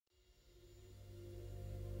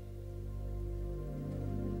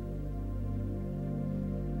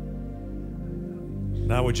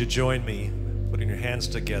Now would you join me putting your hands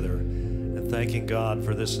together and thanking God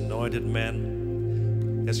for this anointed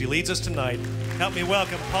man as he leads us tonight. Help me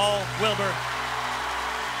welcome Paul Wilbur.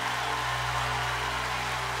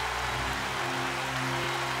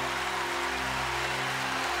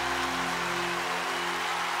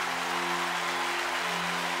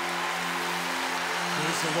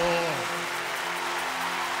 Praise the Lord.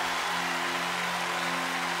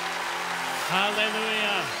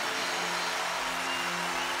 Hallelujah.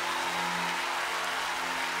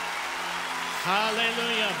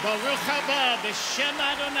 Hallelujah. Baruch haba b'shem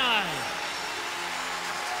Adonai.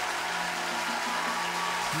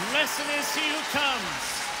 Blessed is he who comes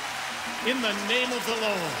in the name of the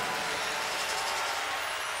Lord.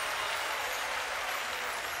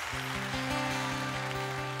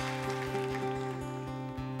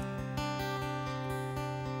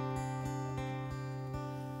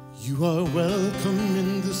 You are welcome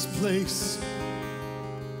in this place.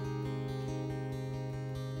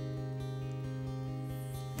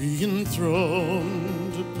 Be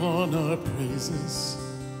enthroned upon our praises.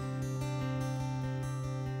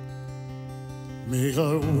 May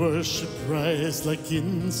our worship rise like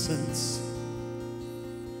incense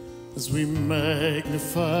as we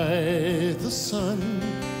magnify the Son.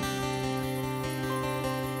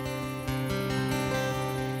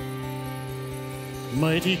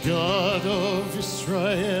 Mighty God of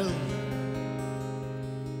Israel,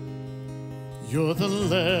 you're the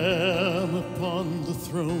Lamb upon the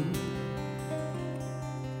throne.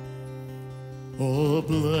 All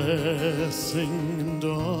blessing and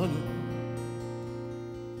honor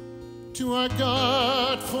to our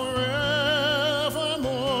God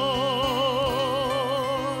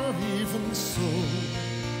forevermore. Even so,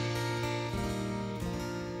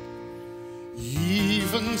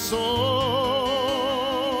 even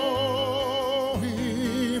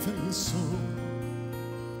so.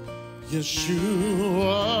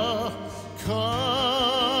 Yeshua, come.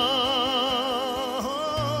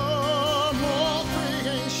 All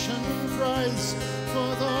creation cries for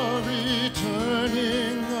the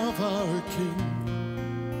returning of our King.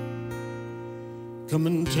 Come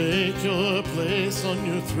and take your place on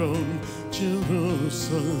your throne,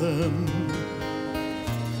 Jerusalem.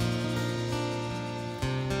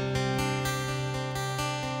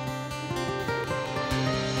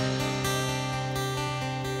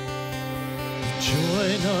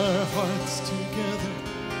 Join our hearts together,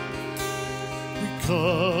 we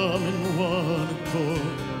come in one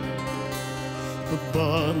accord. The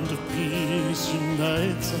bond of peace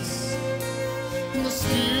unites us in the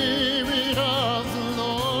Spirit of the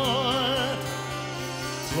Lord.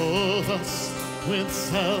 Clothe us with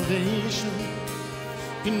salvation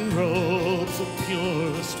in robes of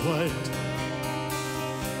purest white.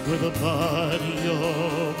 We're the body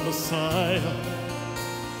of Messiah.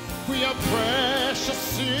 We are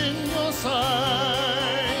precious in your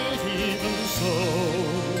sight. Even so,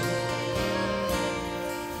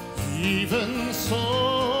 even so,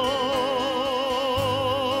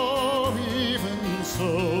 even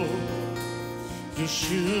so,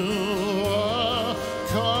 Yeshua,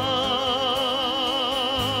 come.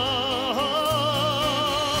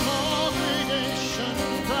 All creation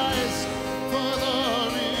cries for the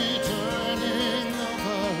returning of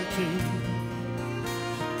our King.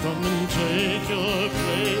 Come and take your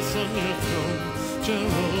place on your throne,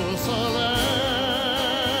 Jerusalem.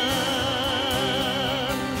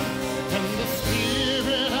 And the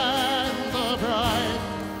Spirit and the bride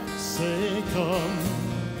say, come.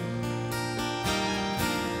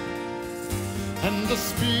 And the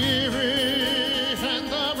Spirit and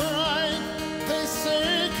the bride, they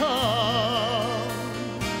say, come.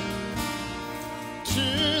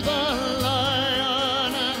 To the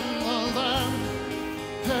Lion and the Lamb,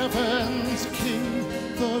 Heaven's King,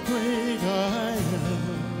 the great I am.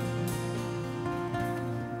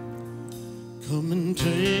 Come and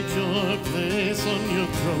take your place on your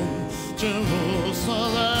throne,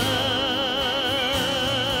 Jerusalem.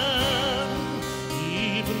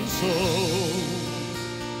 Even so,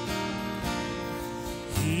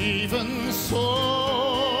 even so,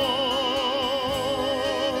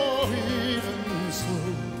 even so,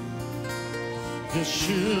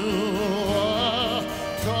 Yeshua,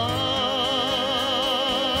 come.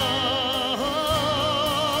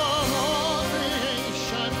 All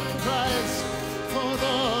creation cries for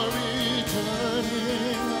the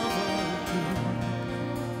returning of our King.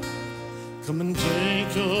 Come and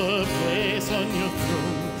take your place on your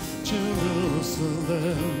throne,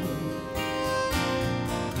 Jerusalem.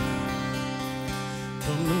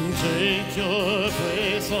 Come and take your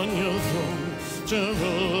place on your throne,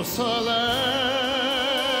 Jerusalem.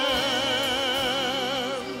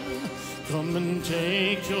 Come and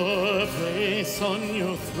take your place on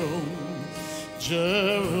your throne,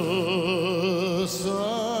 Jerusalem.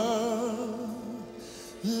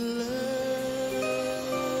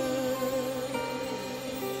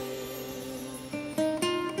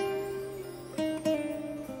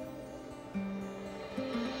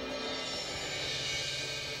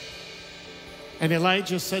 And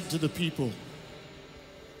Elijah said to the people,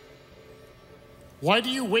 why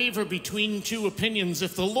do you waver between two opinions?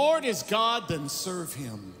 If the Lord is God, then serve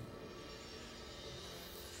him.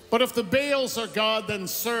 But if the Baals are God, then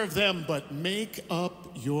serve them, but make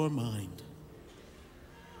up your mind.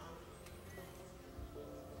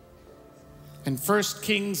 And 1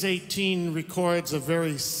 Kings 18 records a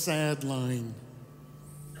very sad line.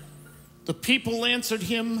 The people answered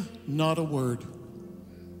him, not a word.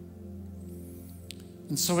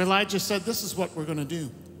 And so Elijah said, this is what we're going to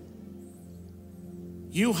do.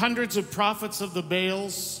 You hundreds of prophets of the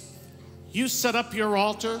Baals, you set up your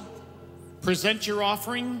altar, present your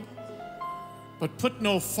offering, but put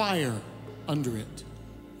no fire under it.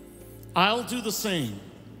 I'll do the same.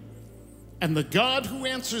 And the God who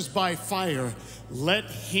answers by fire, let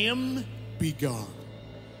him be God.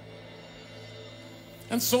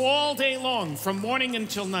 And so all day long, from morning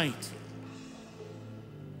until night,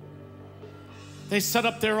 they set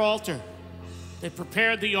up their altar. They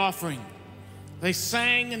prepared the offering. They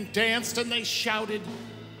sang and danced and they shouted.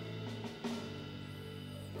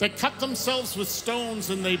 They cut themselves with stones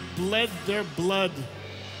and they bled their blood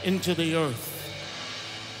into the earth.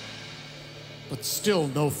 But still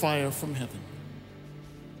no fire from heaven.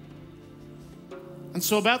 And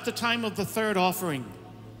so about the time of the third offering,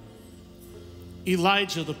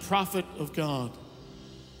 Elijah, the prophet of God,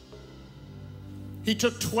 he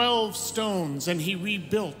took 12 stones and he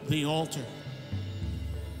rebuilt the altar.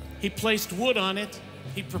 He placed wood on it,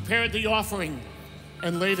 he prepared the offering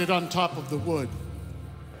and laid it on top of the wood.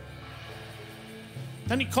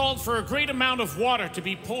 Then he called for a great amount of water to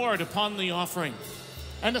be poured upon the offering,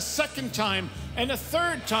 and a second time and a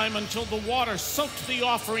third time until the water soaked the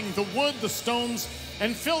offering, the wood, the stones,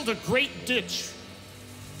 and filled a great ditch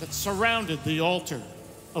that surrounded the altar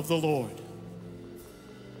of the Lord.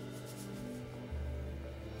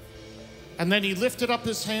 And then he lifted up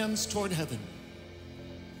his hands toward heaven.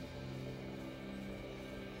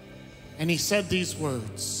 And he said these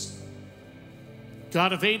words,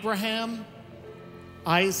 God of Abraham,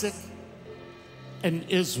 Isaac, and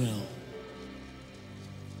Israel,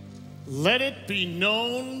 let it be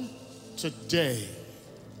known today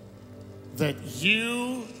that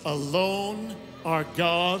you alone are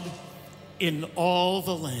God in all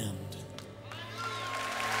the land.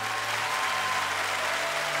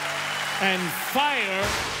 And fire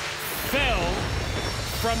fell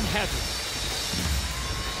from heaven.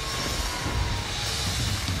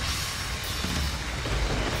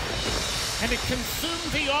 And it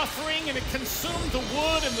consumed the offering, and it consumed the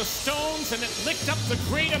wood and the stones, and it licked up the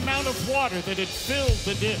great amount of water that had filled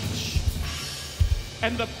the ditch.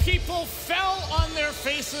 And the people fell on their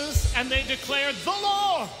faces, and they declared, the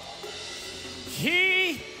Lord,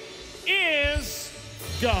 He is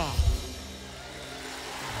God.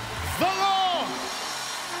 The Lord,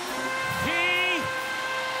 He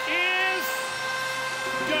is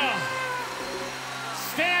God.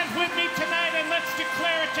 Stand with me tonight and let's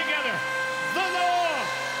declare it together. The Lord,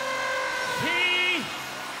 He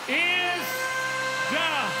is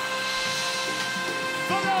God.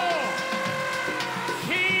 The Lord,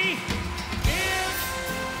 He is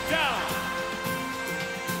God.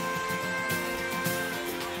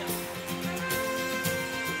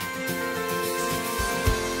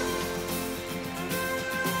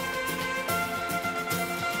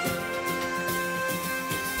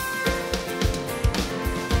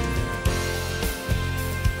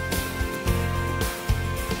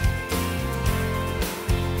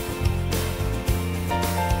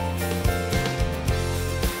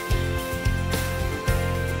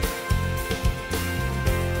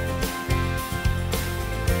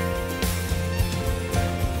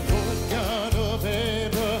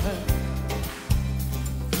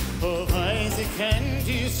 And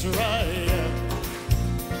Israel,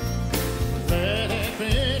 let it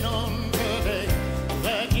be known today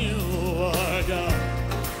that you are God.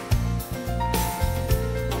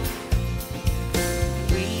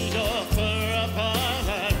 We offer up our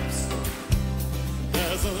lives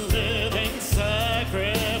as a living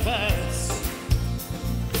sacrifice.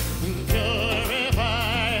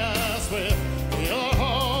 Purify us with your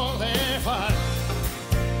holy fire.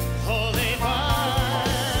 Holy fire.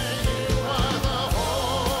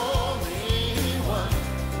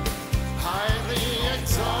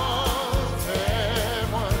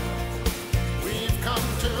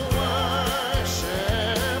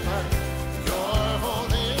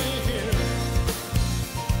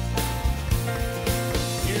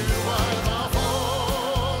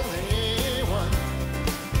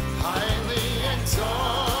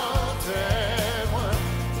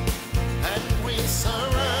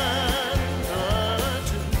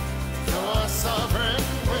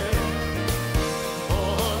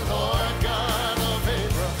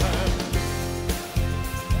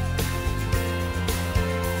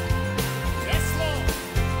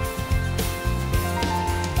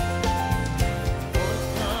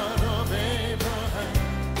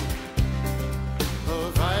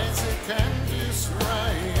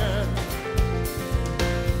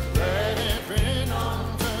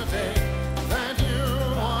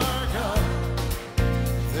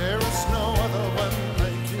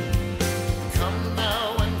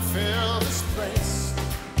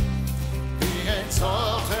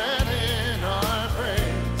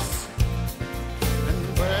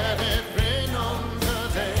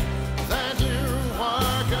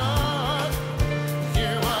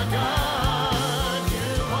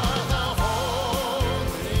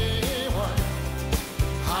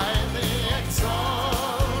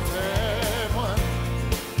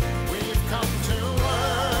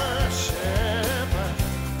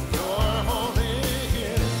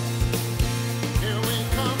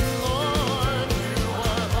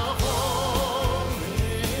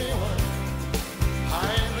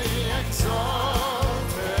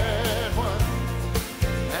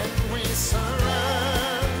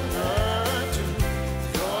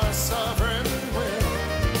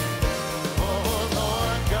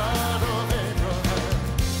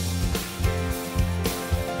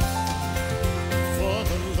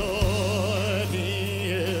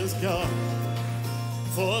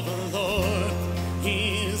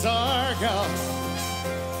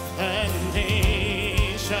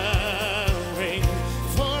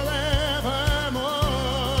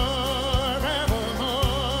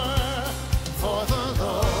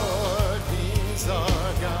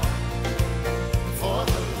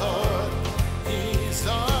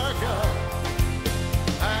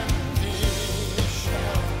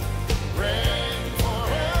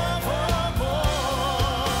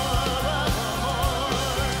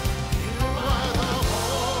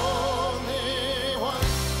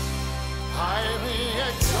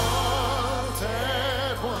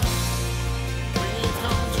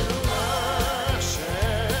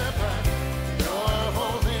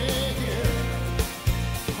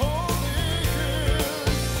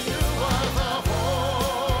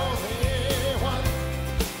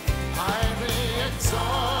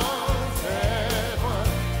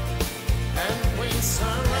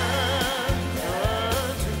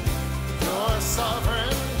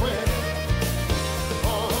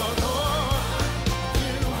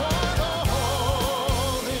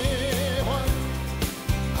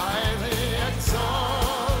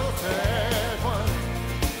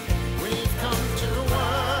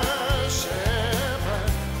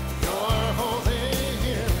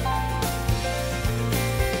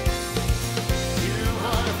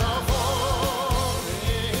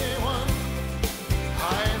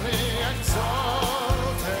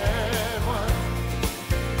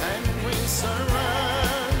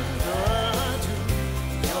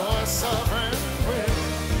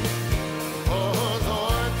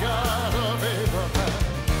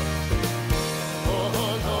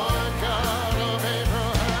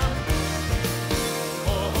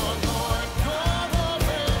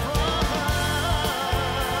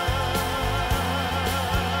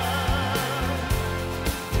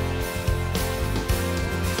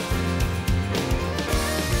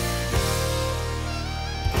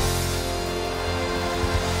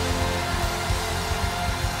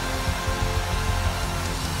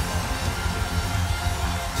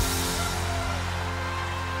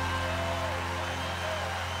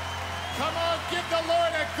 give the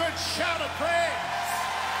Lord a good shout of praise.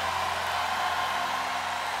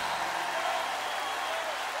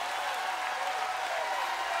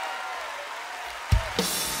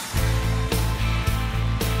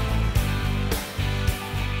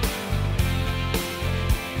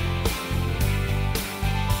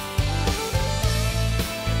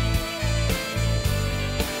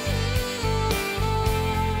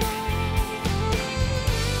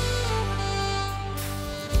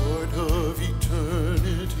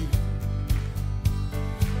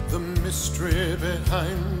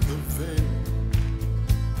 Behind the veil,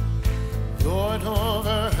 Lord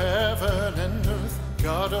over heaven and earth,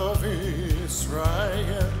 God of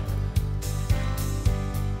Israel,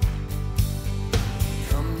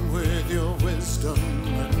 come with your wisdom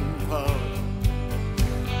and power,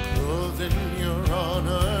 clothed in your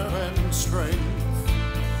honor and strength.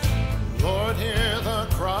 Lord, hear the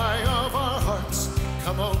cry of our hearts.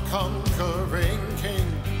 Come, O conquering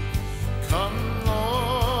King, come, Lord.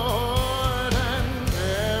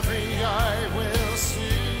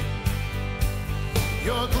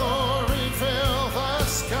 Your glory fill the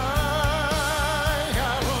sky.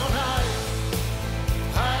 Adonai,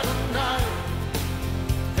 Adonai,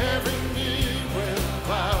 every knee will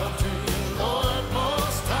bow to you, Lord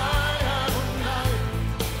Most High. Adonai,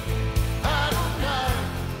 Adonai,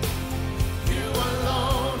 you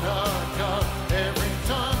alone are God. Every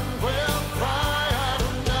tongue will cry.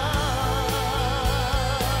 Adonai,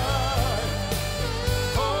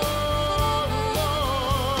 oh Lord.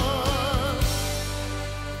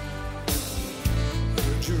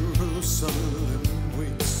 Jerusalem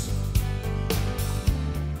waits,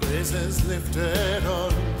 praises lifted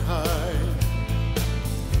on high.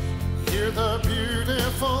 Hear the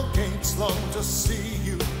beautiful gates, long to see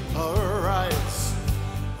you arise.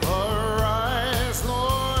 Arise,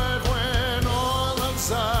 Lord, when all of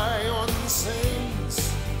Zion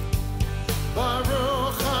sings.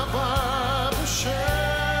 Baruch haba b'Shem.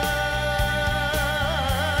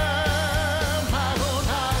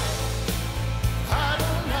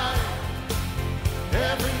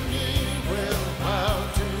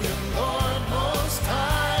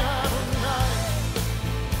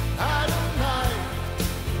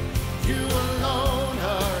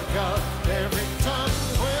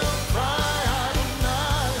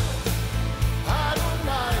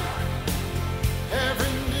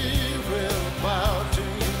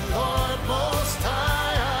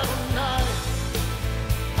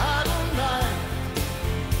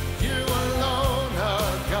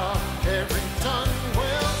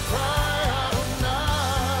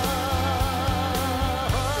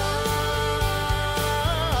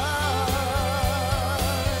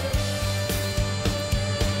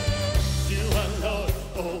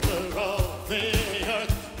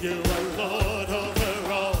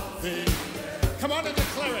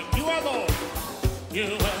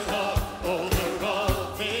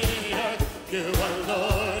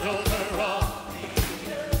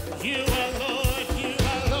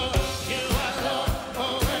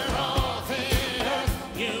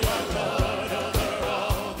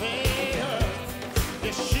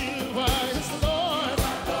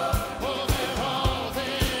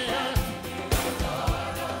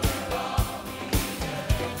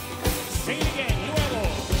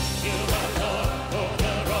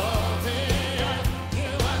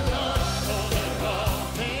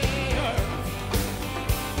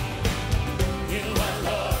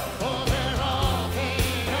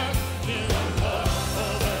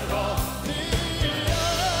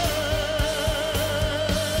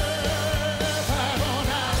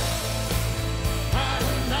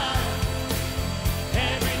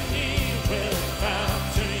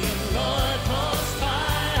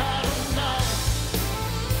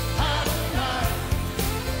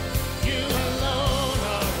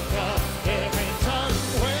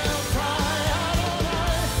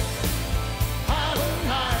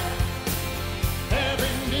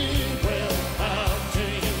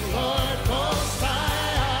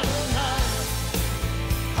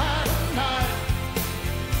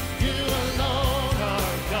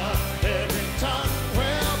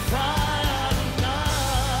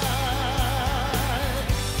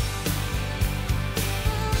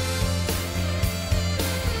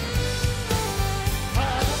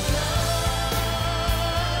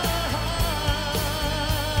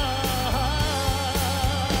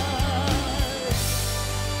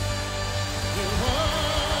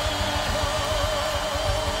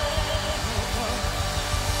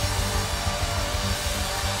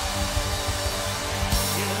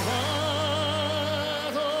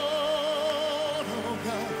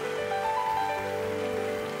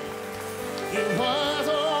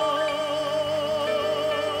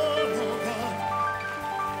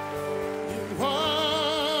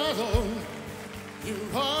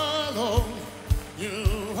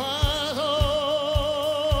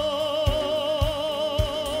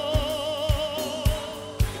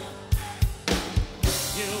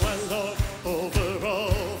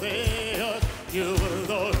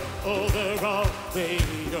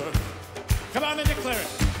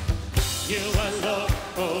 You are Lord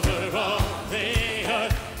over all the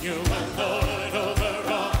earth. You are Lord over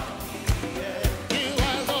all. You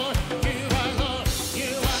are Lord, you are Lord,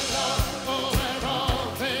 you are Lord over all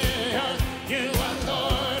the earth. You are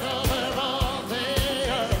Lord over all the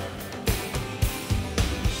earth.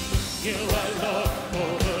 You are Lord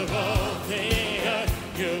over all the earth.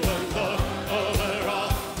 You are Lord over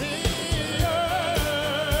all the earth.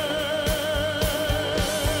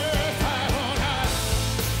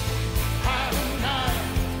 Adonai,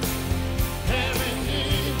 every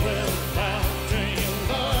knee will bow to you,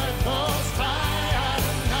 Lord Most High.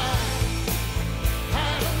 Adonai,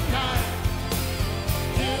 Adonai,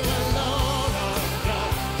 you alone are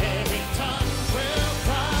God. Every tongue will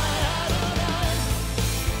cry. Adonai,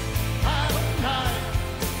 Adonai,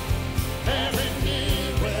 every knee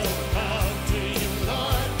will bow to you,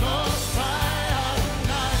 Lord Most High.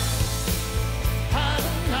 Adonai,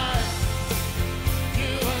 Adonai,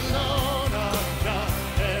 you alone are God.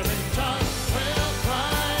 Every tongue will cry.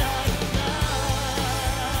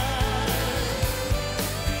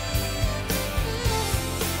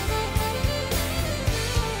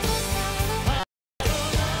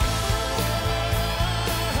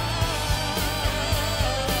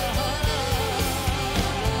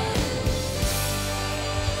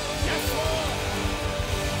 Yes, Lord.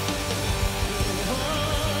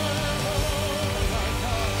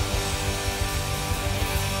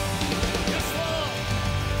 Yes, Lord.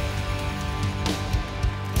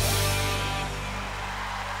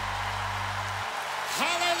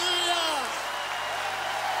 Hallelujah.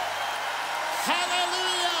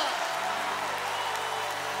 Hallelujah.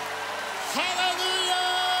 Hallelujah.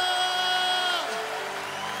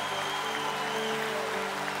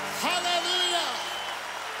 Hallelujah.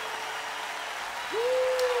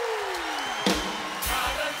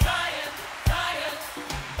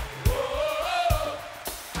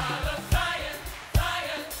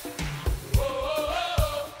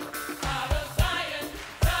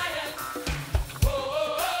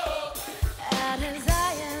 Out of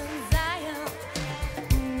Zion, Zion,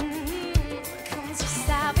 comes your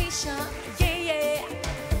salvation, yeah, yeah.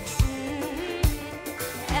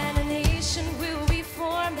 And a nation will be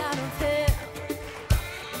formed out of hell.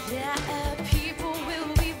 Yeah, people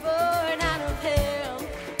will be born out of hell.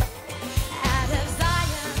 Out of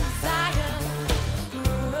Zion, Zion,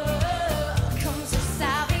 comes your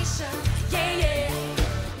salvation, yeah, yeah.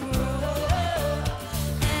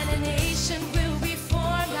 And a nation will be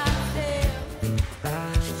formed out of hell.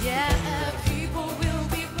 Yeah, people will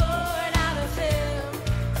be born out of hell.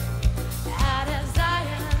 Out of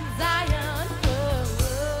Zion, Zion.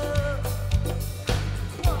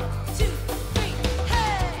 One, two, three,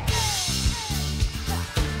 hey!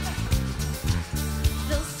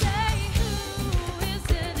 They'll say, who is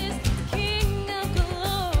this King of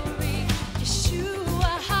glory?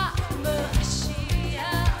 Yeshua HaMashiach.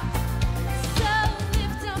 So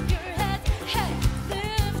lift up your head, hey,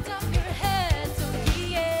 lift up your heads, oh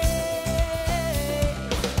yeah.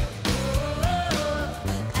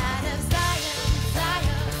 Out of Zion,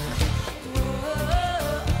 Zion,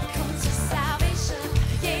 comes your salvation,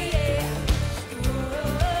 yeah.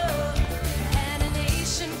 And a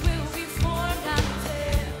nation will be formed out of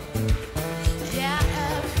hell. Yeah,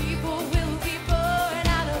 people will be born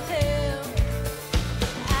out of hell.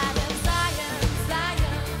 Out of Zion,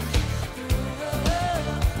 Zion,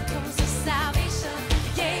 comes your salvation,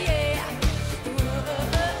 yeah.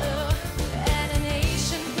 And a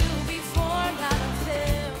nation will be formed out of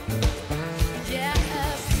hell. Yeah,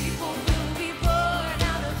 people will be born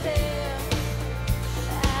out of hell.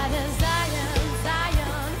 Out of Zion,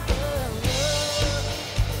 Zion,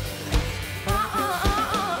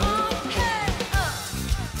 hey,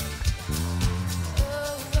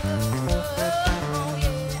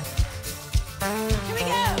 Here we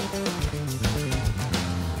go.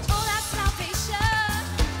 Oh, that salvation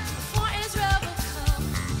for Israel will come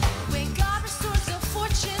when God restores the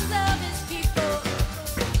fortunes of His people.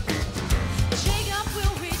 Jacob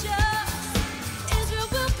will rejoice, Israel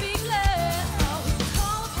will be glad. All who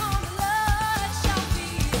call upon the Lord shall be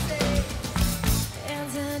saved, and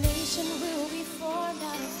the nation will be formed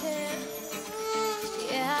out of hell.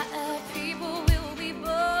 Yeah, people will be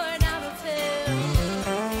born out of hell.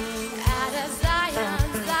 Out of Zion,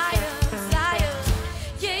 Zion, Zion.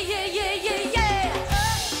 Yeah, yeah, yeah, yeah, yeah.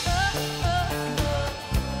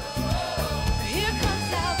 Here comes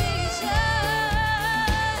salvation.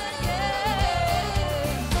 Yeah.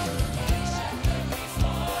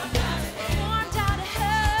 Formed out of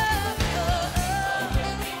hell.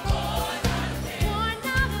 Born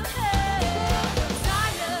out of hell.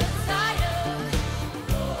 Zion, Zion.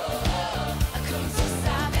 Comes your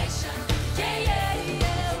salvation.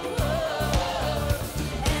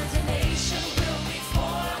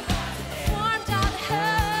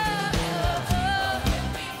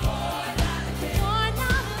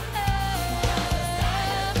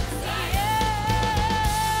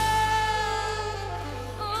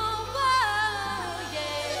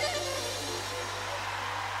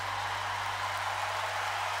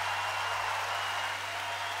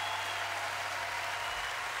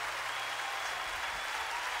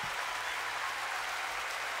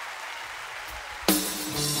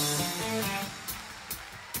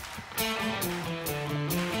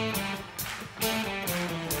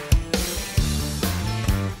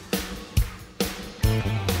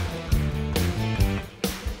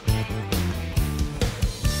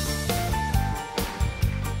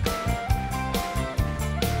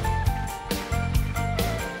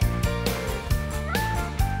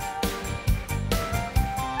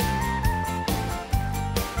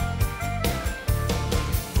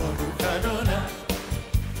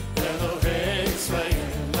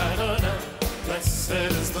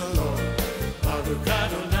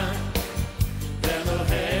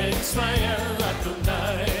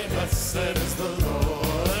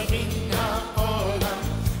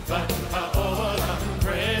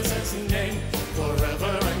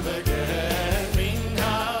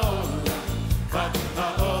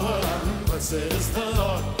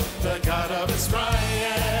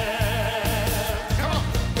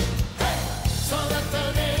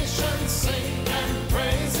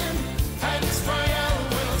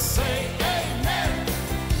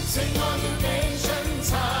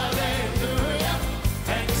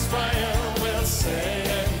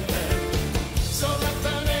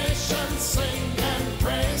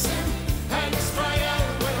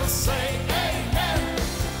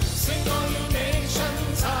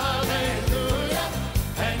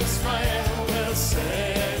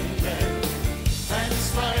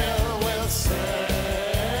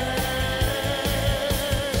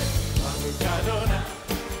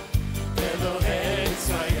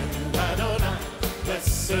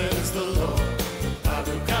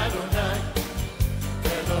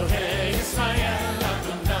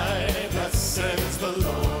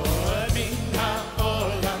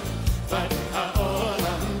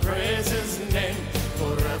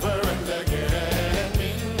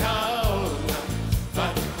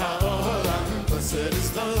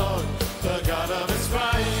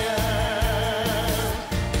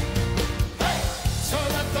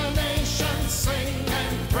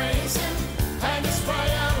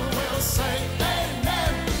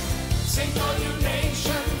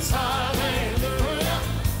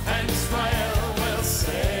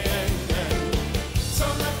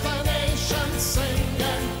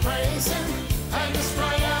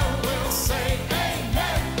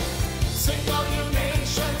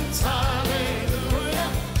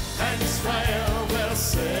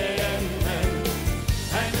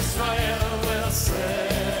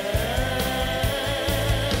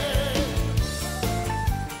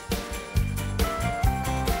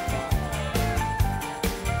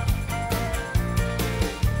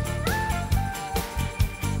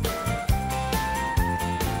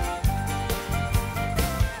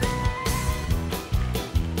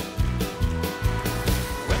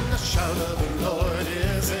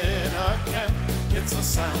 It's the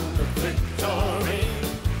sound of victory.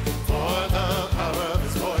 For the power of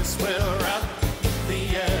his voice will rout the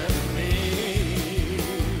enemy.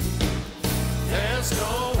 There's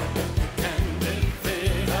no weapon that can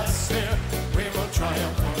defeat us here. We will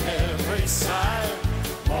triumph on every side.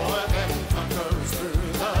 More than conquerors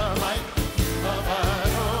through the might of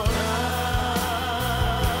Adonai.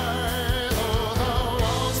 Though the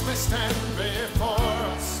walls may stand before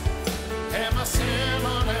us, and must him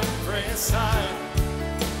on every side.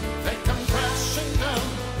 They come crashing down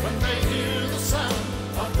when they hear the sound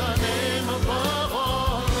of the name above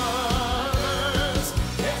all others.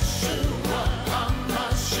 Yeshua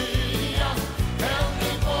HaMashiach, El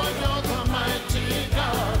Gibor, you're the mighty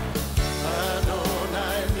God.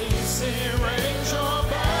 Adonai Nisi, raise your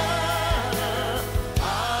banner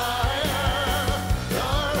higher. The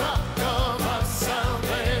rock of our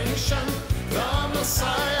salvation, the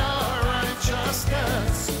Messiah,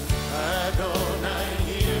 righteousness. Adonai,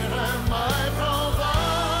 here am I,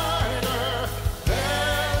 provider,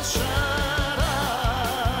 El Shaddai.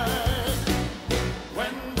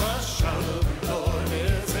 When the shout of the Lord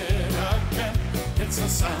is in a camp, it's a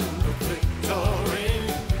sound of victory.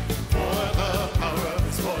 For the power of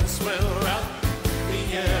his voice will rout the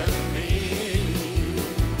enemy.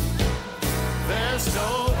 There's no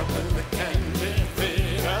weapon that can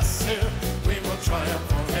defeat us here. We will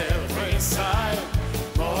triumph on every side.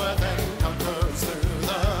 More than conquerors through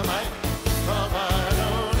the might of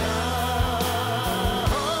Adonai.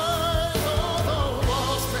 Though the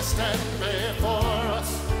walls may stand before us,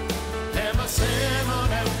 and must sin on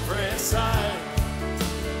every side.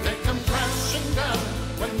 They come crashing down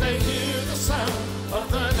when they hear the sound of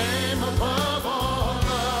the name above all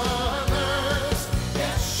others.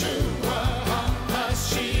 Yeshua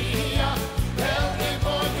HaMashiach, El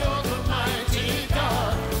Gibor, you're the mighty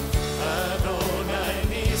God. Adonai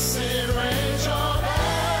Nisi, raise your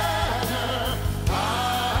banner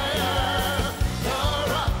higher. The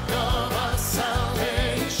rock of our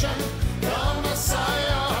salvation, the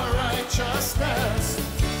Messiah, righteousness.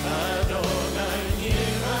 Adonai,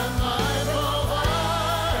 here am I,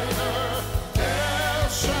 provider, El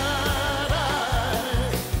Shaddai,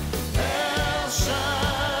 El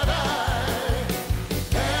Shaddai,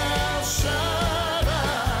 El Shaddai,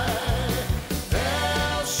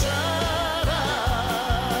 El Shaddai.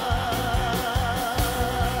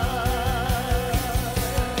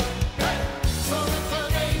 So let the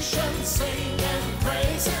nations sing and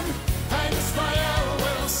praise him, and Israel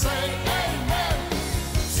will say amen.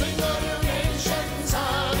 Sing all you nations,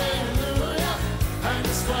 hallelujah, and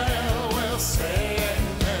Israel will say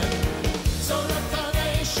amen. So let the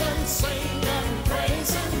nations sing and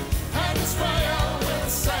praise him, and Israel will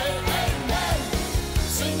say amen.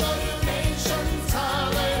 Sing all you nations,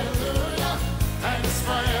 hallelujah, and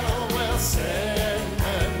Israel will say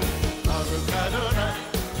amen. Baruch Adonai,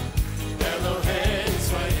 Elohei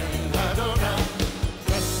Israel Adonai.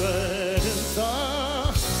 Blessed is the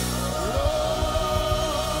Lord.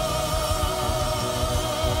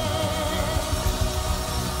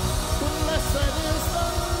 Blessed is the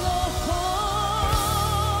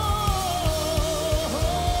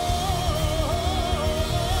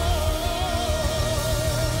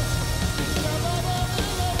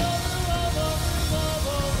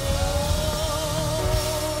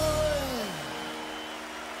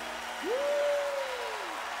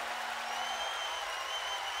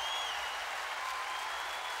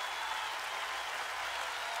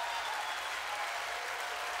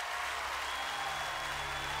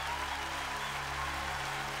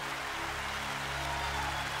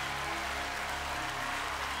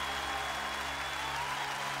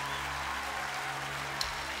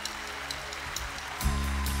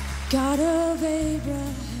God of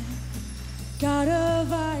Abraham, God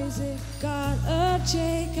of Isaac, God of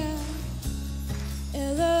Jacob,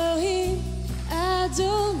 Elohim,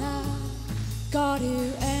 Adonai, God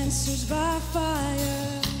who answers by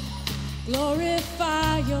fire.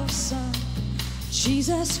 Glorify your Son,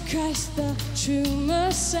 Jesus Christ, the true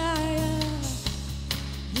Messiah.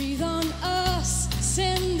 Breathe on us,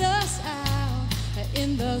 send us out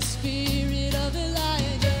in the spirit of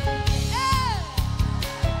Elijah.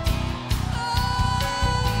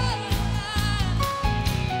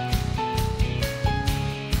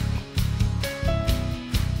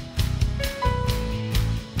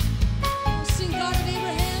 Sing God of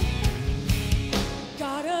Abraham,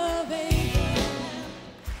 God of Abraham,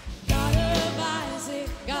 God of Isaac,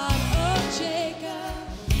 God of Jacob,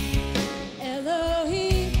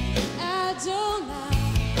 Elohim, Adonai,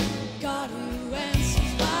 God who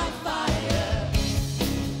answers by fire.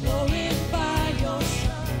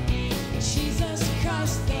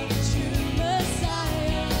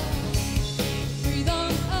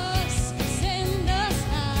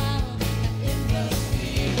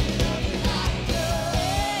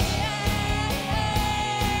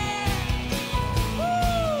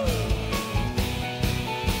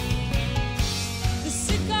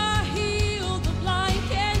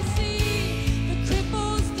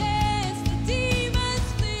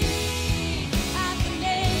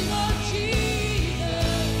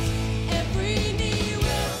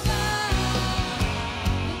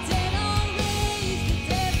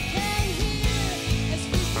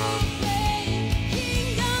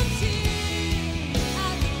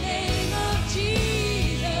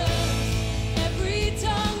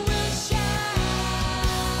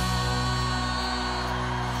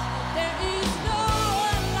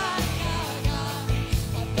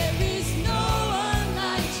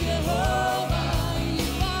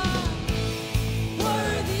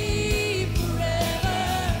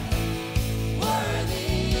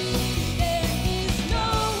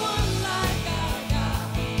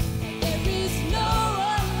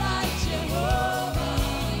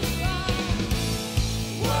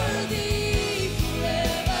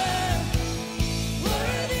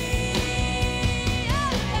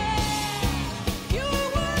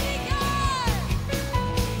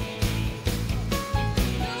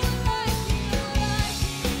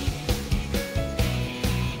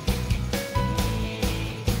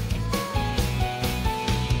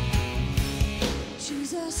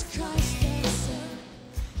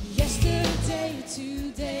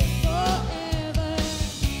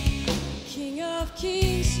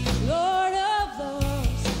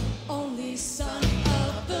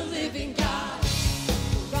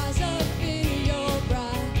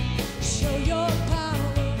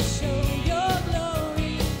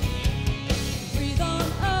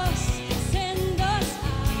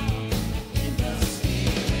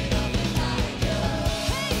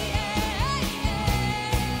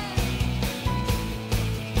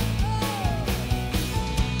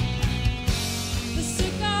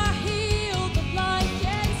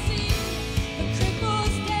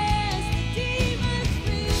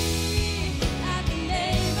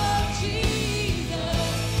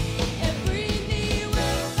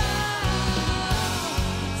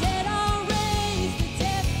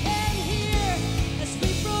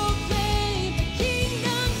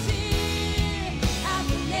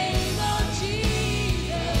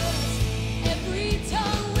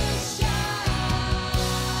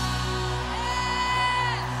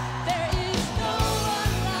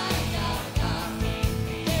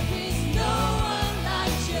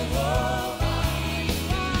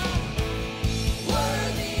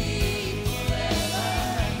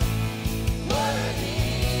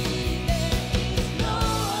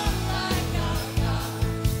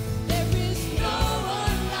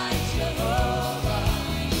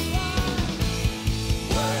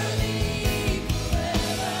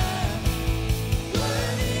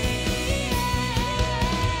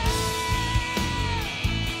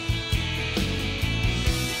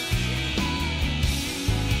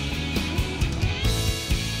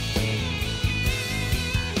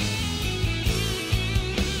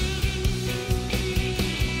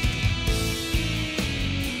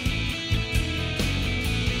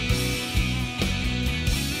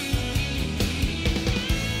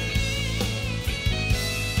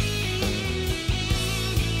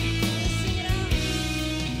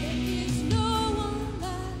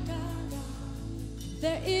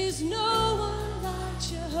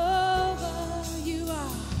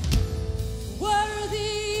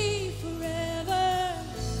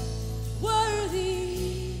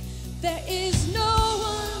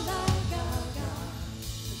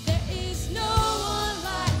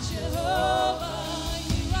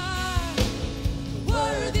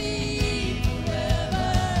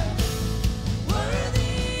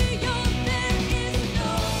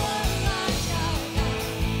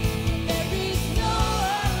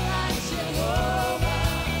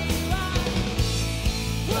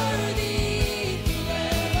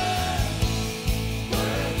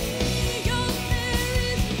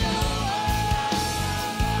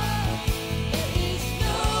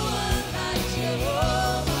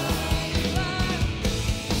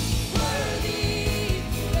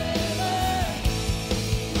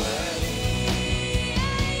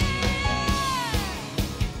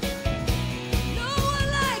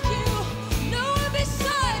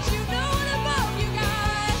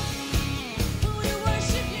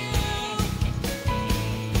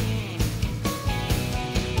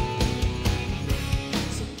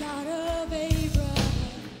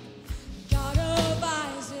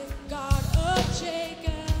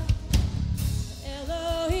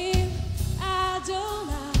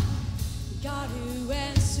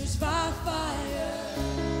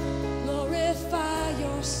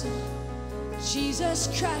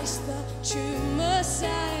 Jesus Christ, the true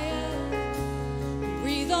Messiah.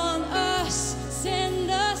 Breathe on us, send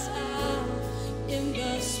us out in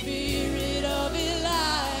the spirit of Elijah.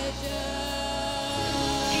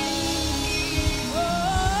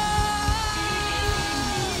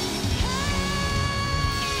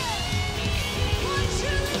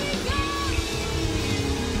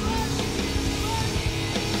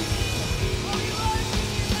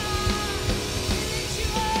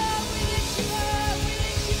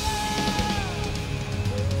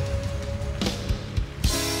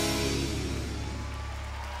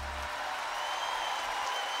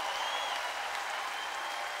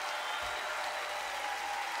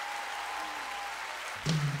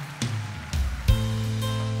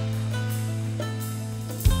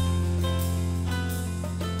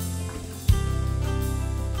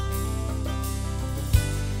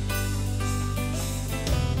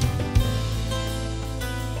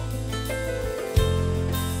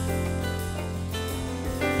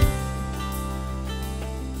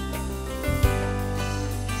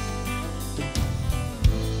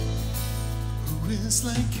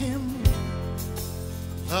 Like him,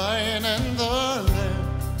 Lion and the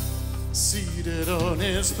Lamb, seated on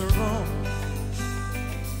his throne.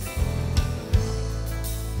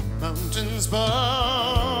 Mountains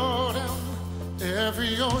bow down,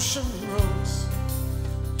 every ocean rose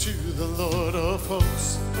to the Lord of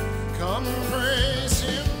hosts. Come praise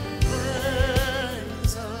him,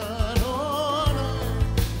 praise Adonai,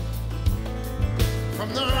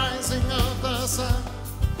 from the rising of the sun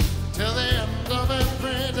till the end of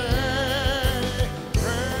every day.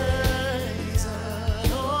 Praise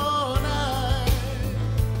Adonai.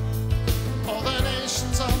 All the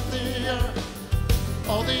nations of the earth,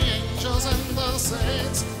 all the angels and the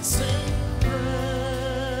saints sing praise.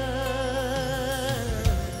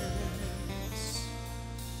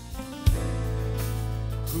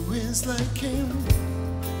 Who is like him?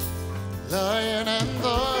 Lion and the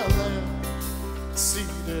Lamb,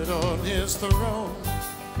 seated on his throne.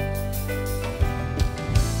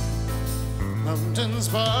 Mountains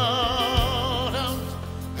bow down,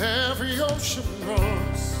 every ocean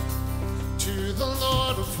rose to the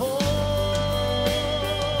Lord of hosts.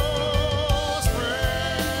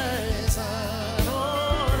 Praise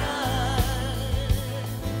Adonai,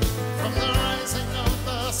 from the rising of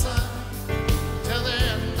the sun till the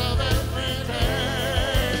end of every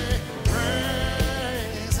day.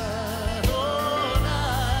 Praise Adonai.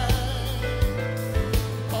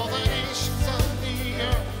 All the nations of the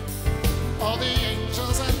earth, all the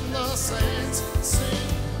angels and the saints sing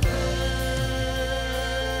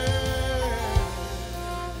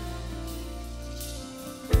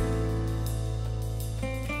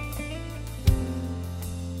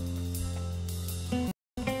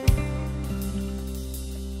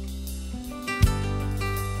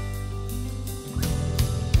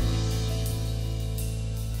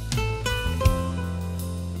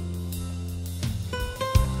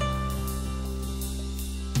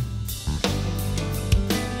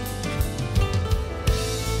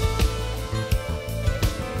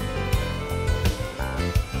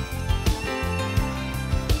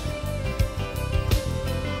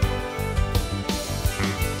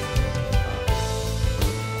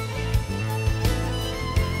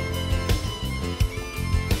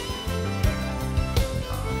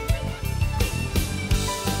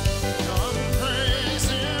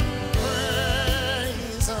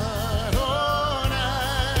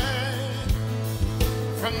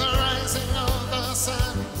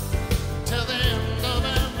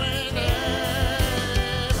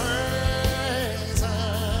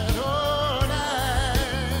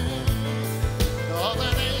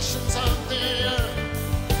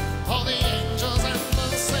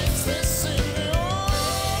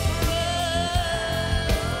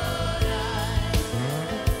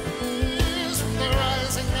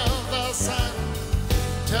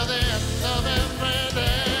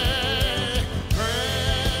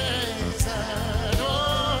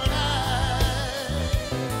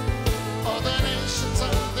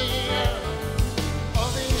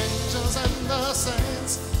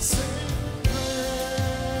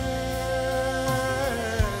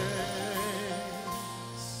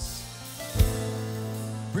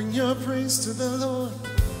your praise to the Lord,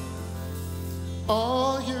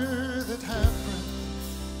 all you that have breath.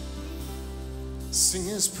 Sing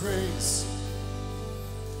his praise,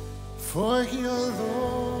 for he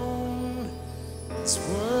alone is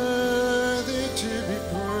worthy to be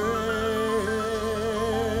praised.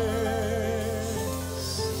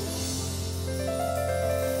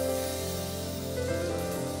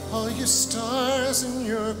 All you stars in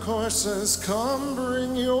your courses, come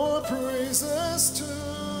bring your praises to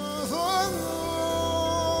the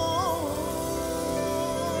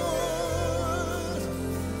Lord.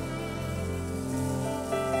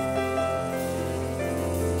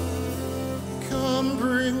 Come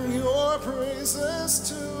bring your praises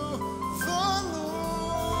to the Lord.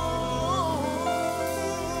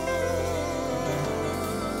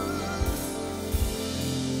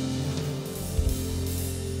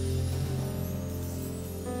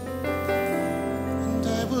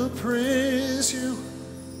 Praise you,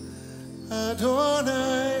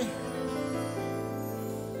 Adonai,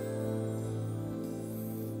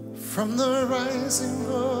 from the rising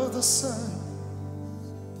of the sun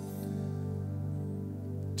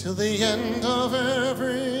till the end of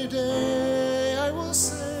every day. I will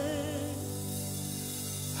sing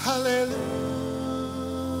hallelujah,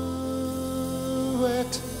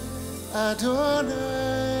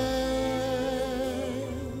 Adonai.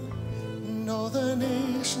 The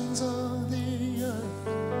nations of the earth,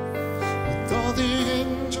 with all the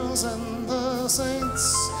angels and the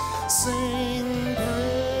saints, sing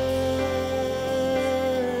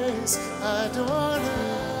praise Adonai,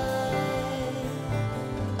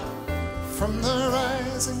 from the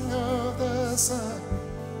rising of the sun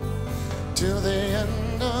till the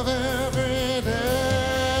end of every day.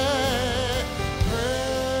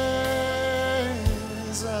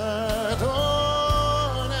 Praise Adonai.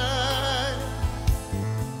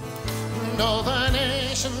 All the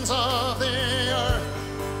nations of the earth,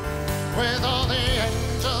 with all the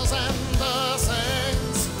angels and the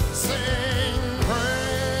saints, sing praise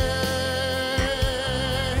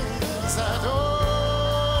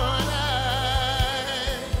Adonai,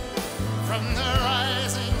 from the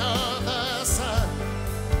rising of the sun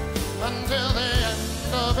until the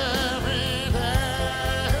end of every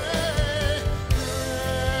day.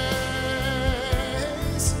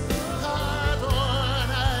 Praise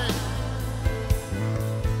Adonai.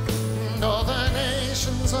 All the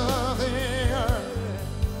nations of the earth,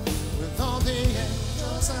 with all the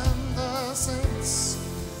angels and the saints,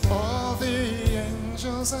 all the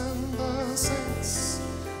angels and the saints,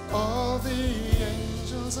 all the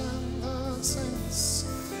angels and the saints,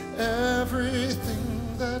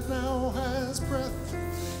 everything that now has breath,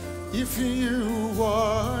 if you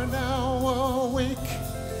are now awake,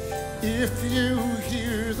 if you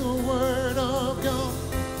hear the word of God,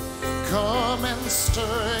 come and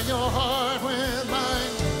stir your heart with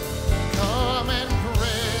mine. Come and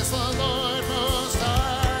praise the Lord Most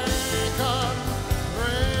High. Come,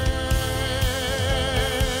 praise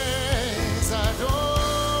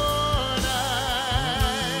Adonai,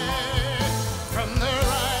 from the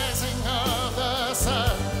rising of the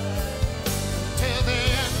sun till the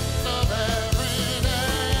end of every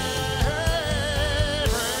day.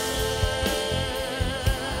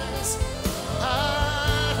 Praise Adonai.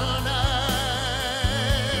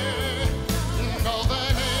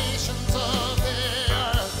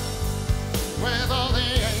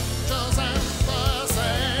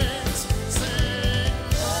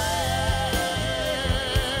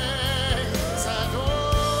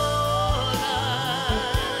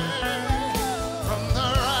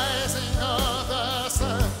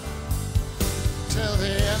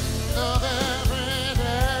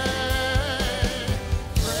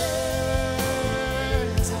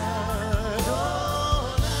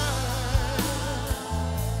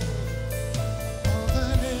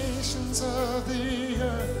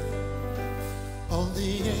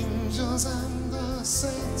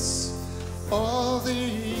 all the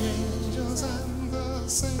angels and the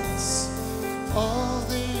saints, all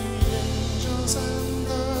the angels and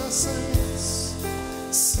the saints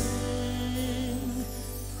sing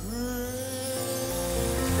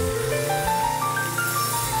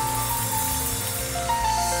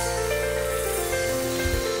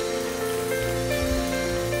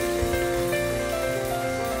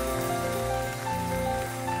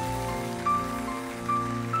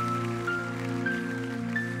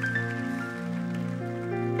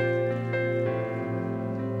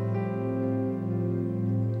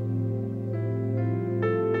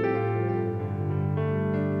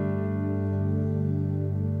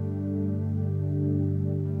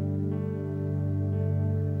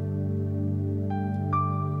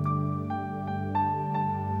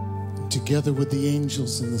Together with the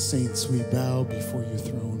angels and the saints, we bow before your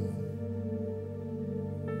throne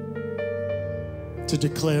to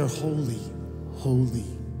declare holy, holy,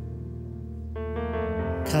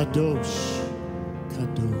 Kadosh,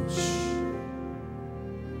 Kadosh.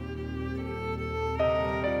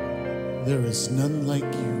 There is none like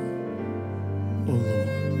you, O Lord.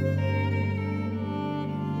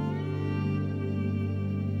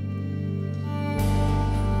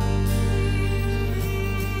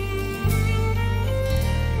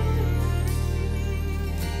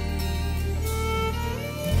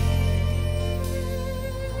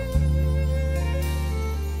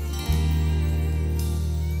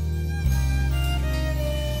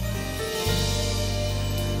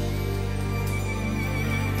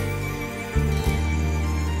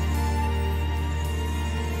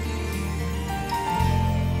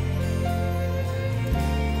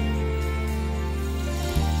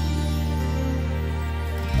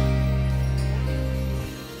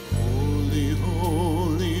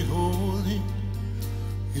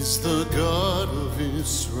 is the God of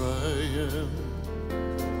Israel.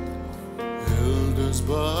 Elders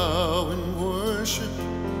bow in worship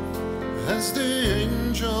as the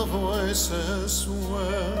angel voices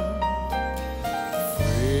swell.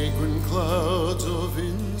 Fragrant clouds of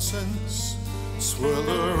incense swirl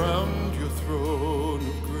around your throne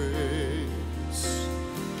of grace.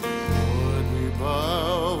 Lord, we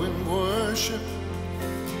bow in worship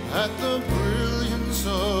at the brilliance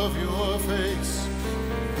of your face.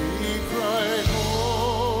 We cry,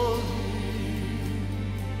 holy,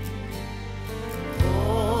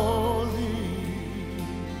 holy,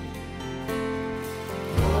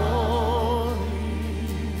 holy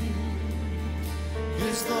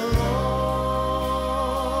is the Lord.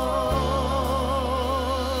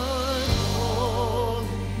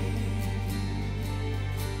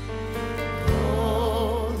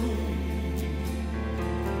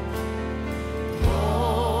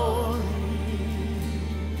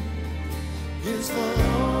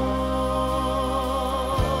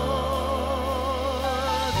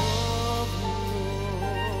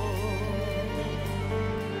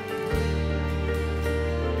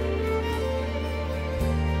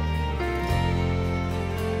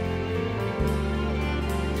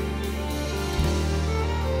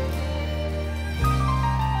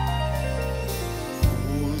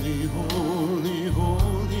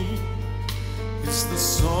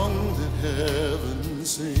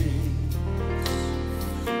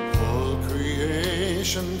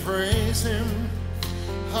 Praise him,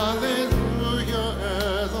 hallelujah,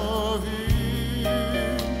 Elohim.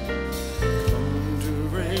 Come to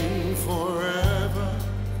reign forever,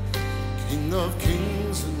 King of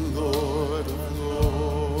kings and Lord of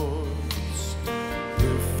lords.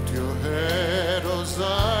 Lift your head, O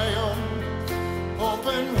Zion,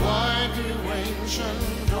 open wide you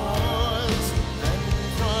ancient doors, and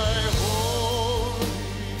cry, holy,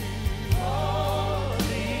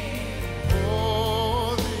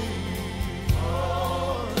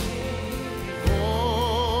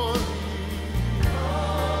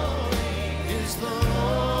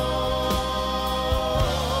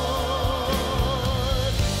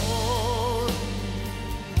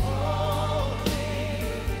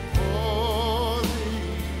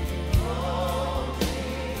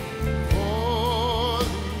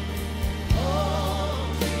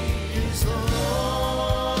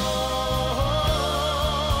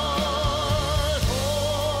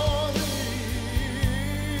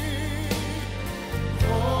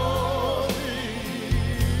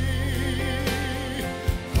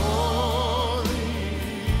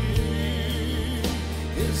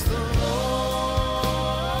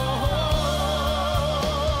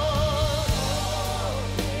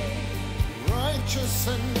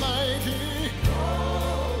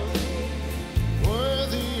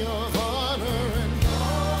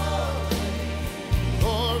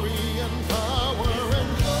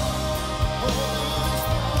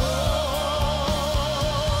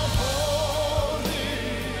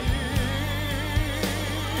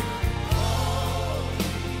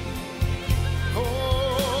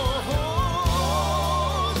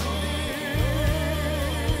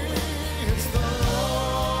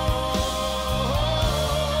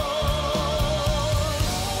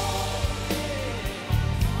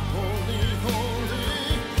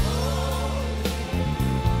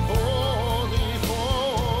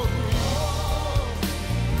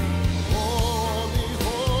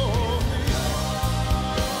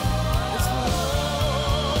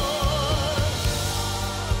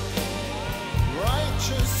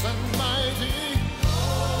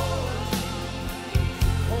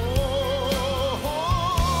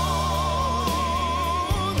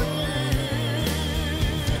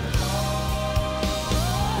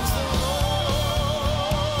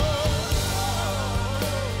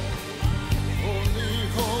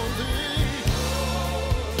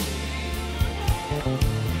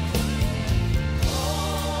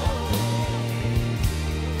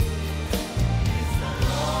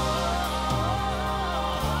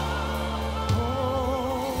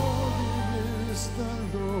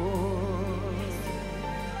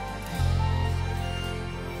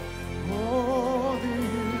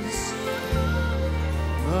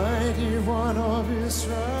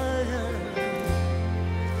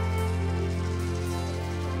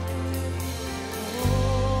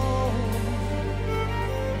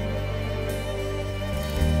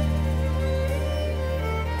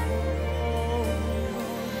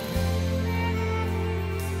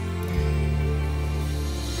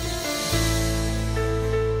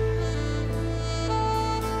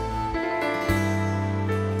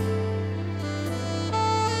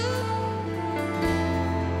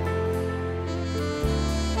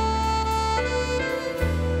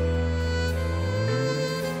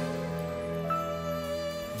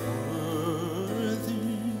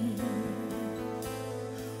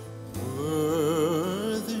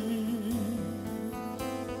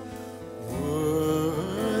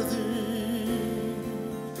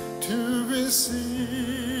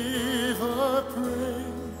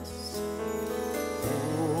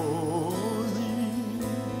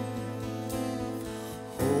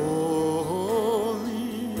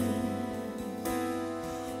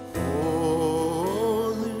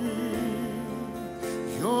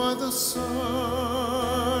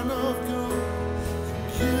 Son of God,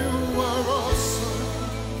 and you are awesome,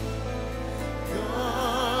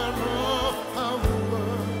 God of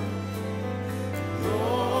power,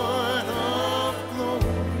 Lord of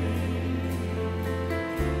glory.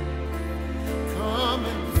 Come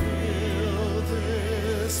and fill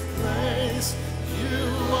this place. You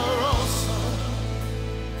are awesome,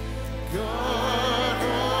 God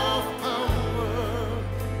of power,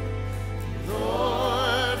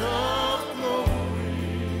 Lord of glory.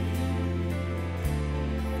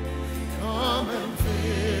 Come and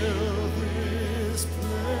fill this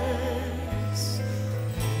place.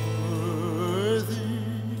 Worthy,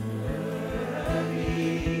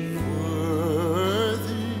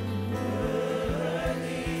 worthy,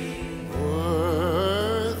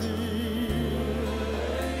 worthy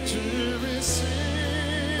to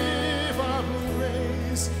receive our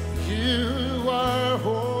praise. You are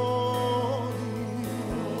holy,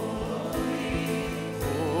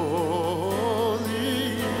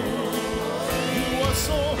 holy. You are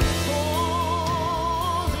so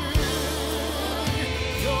holy.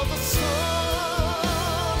 You're the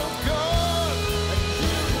Son of God, and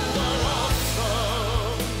you are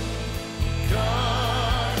awesome,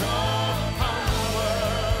 God of power,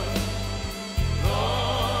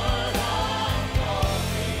 Lord of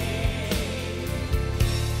glory.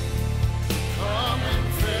 Come and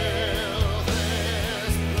fill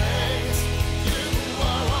this place. You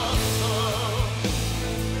are awesome,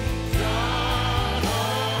 God of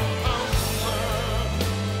power,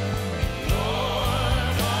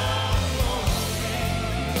 Lord of glory.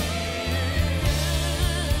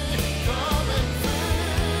 Come and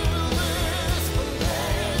fill this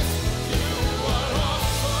place. You are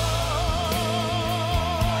awesome,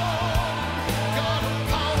 God of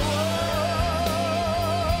power,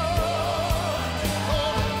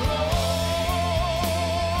 Lord of glory.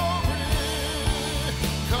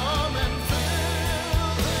 Come and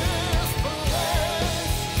fill this place.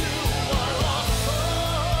 You are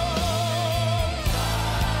awesome,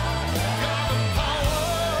 God of power,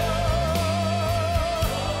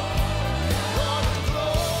 Lord of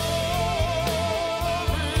glory.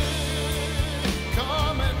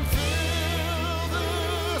 Come and fill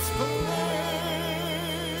this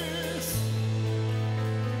place.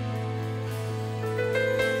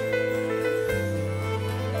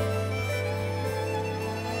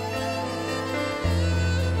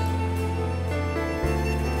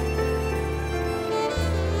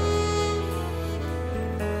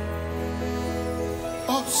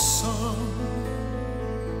 Awesome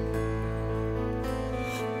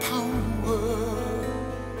power,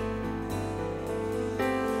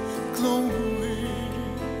 glory,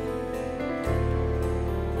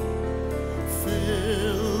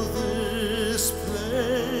 fill this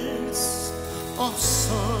place.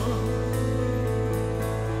 Awesome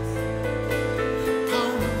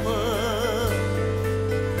power,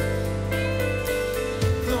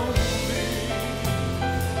 glory.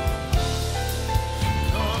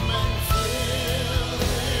 Come and fill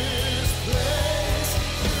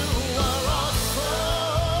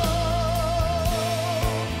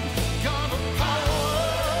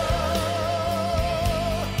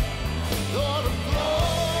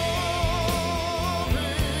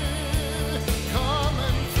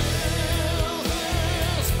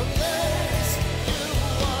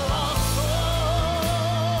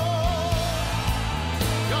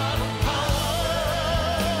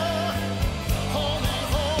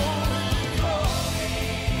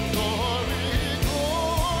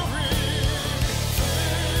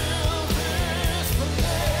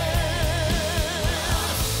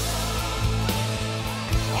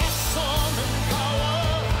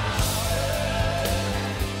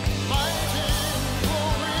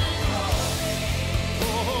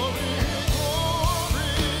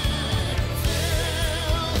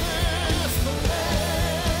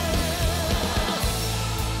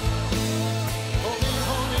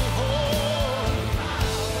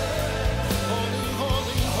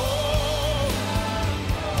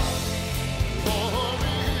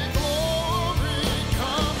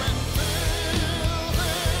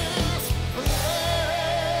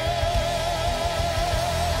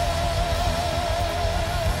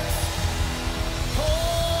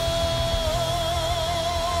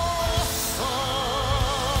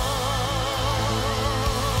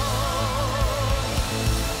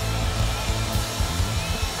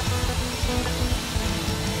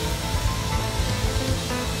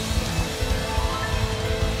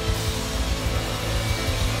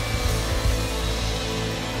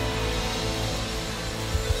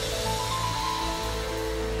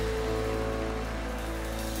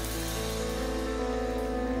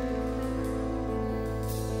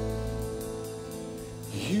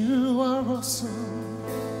awesome,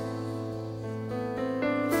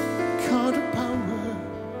 God of power,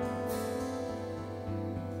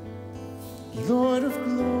 Lord of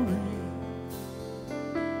glory,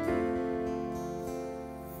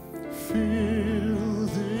 fill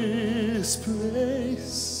this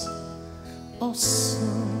place, awesome.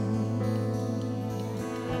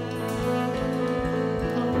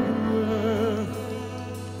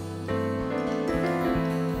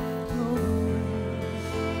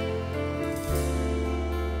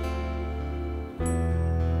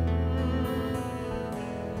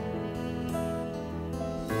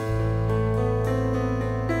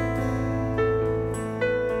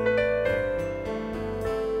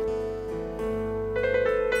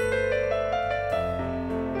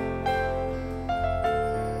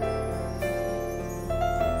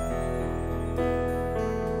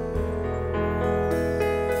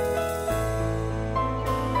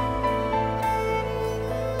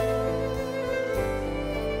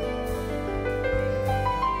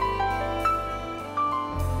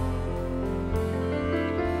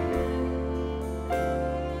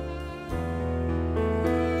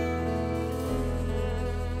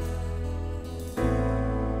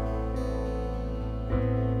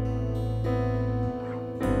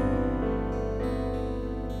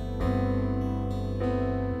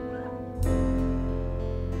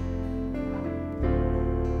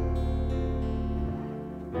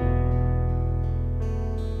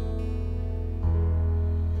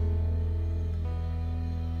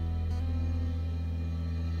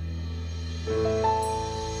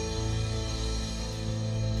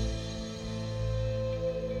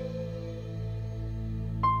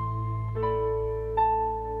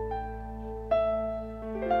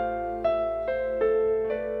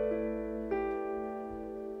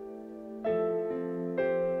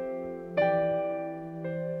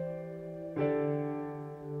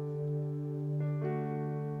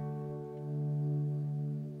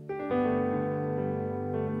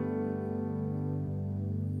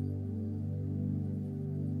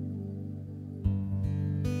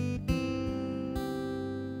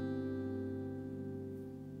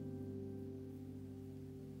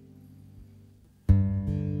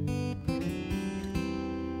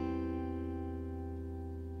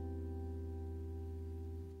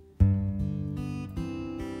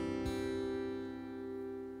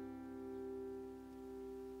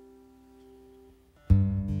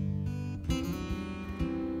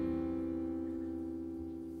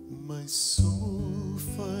 My soul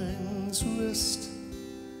finds rest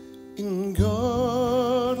in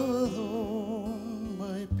God alone.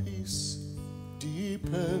 My peace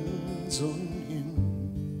depends on Him.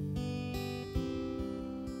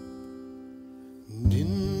 And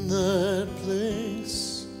in that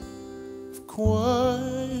place of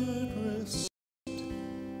quiet rest,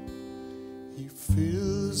 He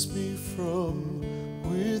fills me from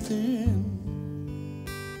within.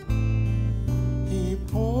 He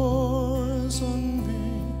pours on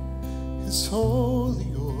me His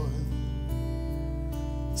holy oil,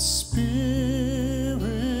 the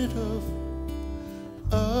Spirit of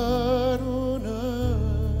Adonai.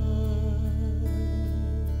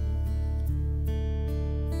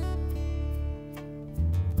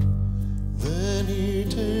 Then He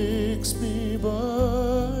takes me by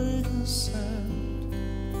the hand,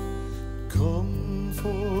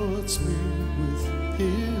 comforts me with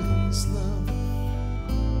His love,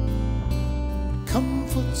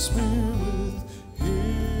 comforts me with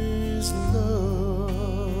His love.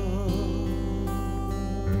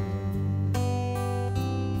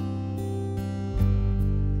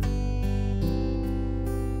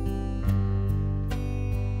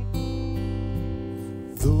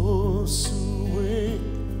 Those who wait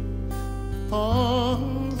upon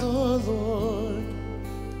the Lord,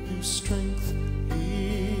 new strength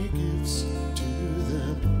He gives to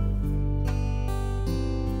them.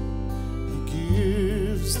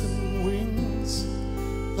 Gives them wings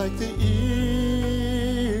like the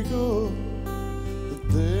eagle, that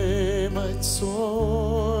they might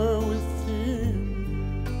soar with Him.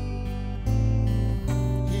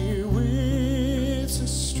 He weaves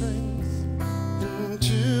His strength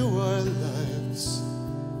into our lives,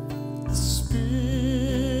 the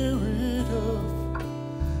Spirit of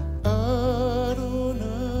Adonai.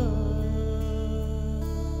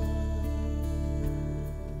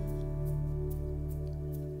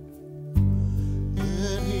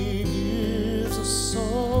 And He gives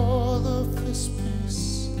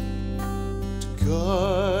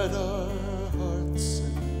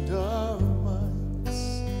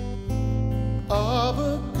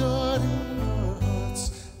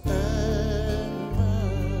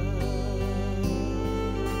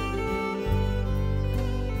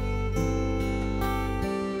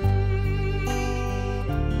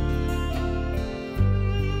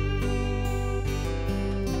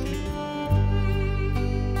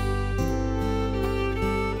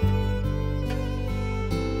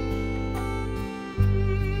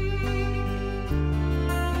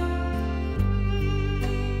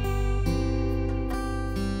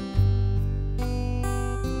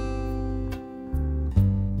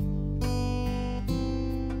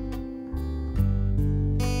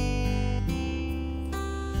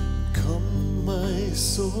my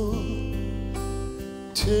soul,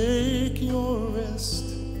 take your rest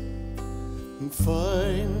and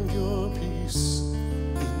find your peace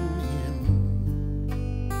in Him.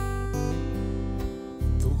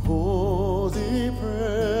 The holy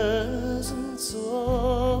presence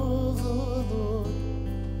of the Lord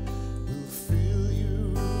will fill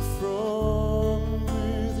you from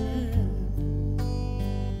within.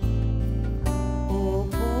 Oh,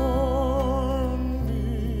 pour on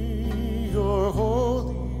me your holy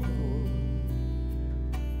oil,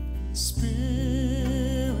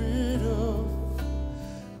 Spirit of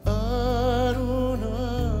Adonai.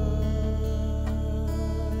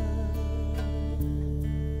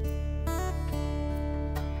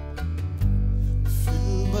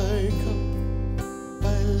 Fill my cup, I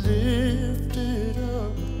lift it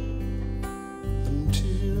up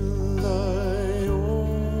until I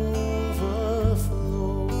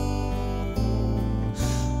overflow.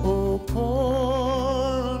 Oh, pour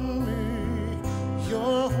on me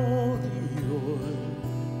your holy oil,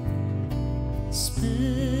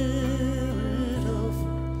 Spirit of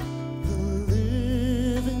the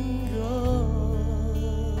living God.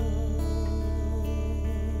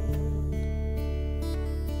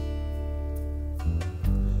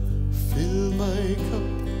 Fill my cup,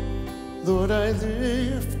 Lord, I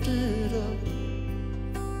lift it up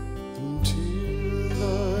until I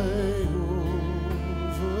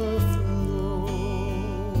overflow.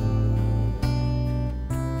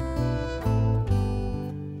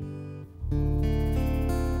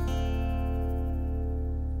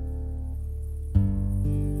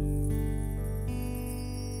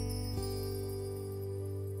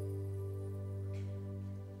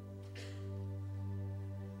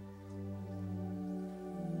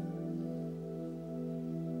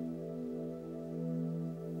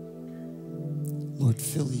 Lord,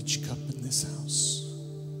 fill each cup in this house.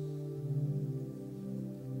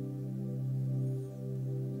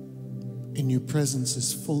 In your presence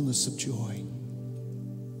is fullness of joy.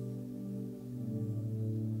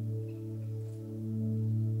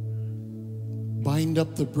 Bind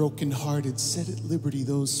up the brokenhearted, set at liberty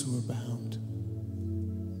those who are bound.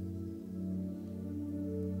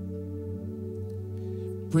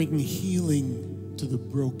 Bring healing to the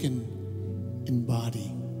broken in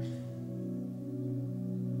body.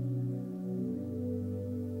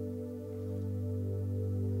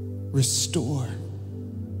 Restore.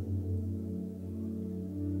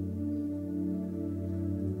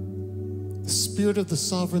 The Spirit of the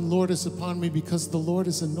Sovereign Lord is upon me, because the Lord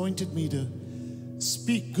has anointed me to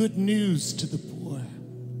speak good news to the poor.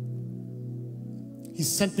 He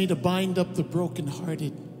sent me to bind up the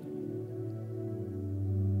brokenhearted,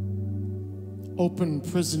 open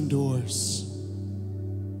prison doors,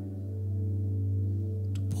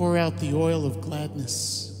 to pour out the oil of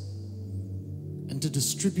gladness, and to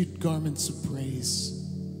distribute garments of praise.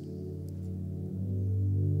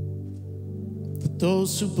 That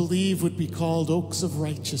those who believe would be called oaks of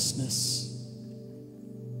righteousness,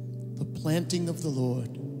 the planting of the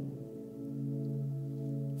Lord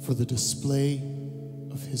for the display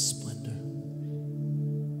of His splendor.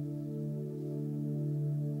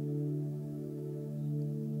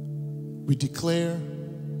 We declare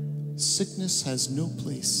sickness has no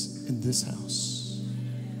place in this house.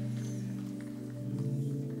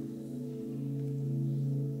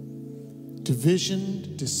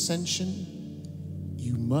 Division, dissension,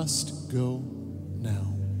 you must go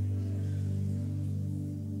now.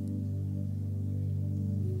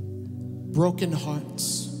 Broken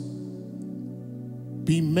hearts,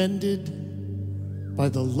 be mended by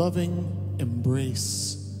the loving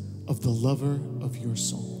embrace of the lover of your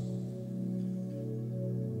soul.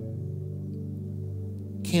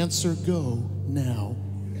 Cancer, go now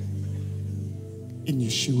in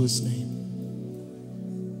Yeshua's name.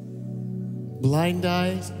 Blind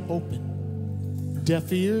eyes, open.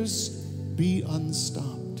 Deaf ears, be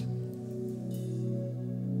unstopped.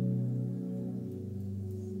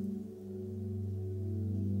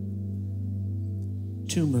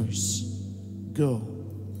 Tumors, go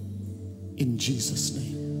in Jesus'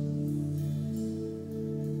 name.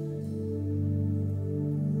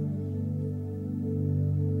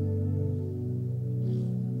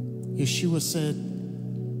 Yeshua said,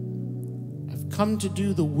 I've come to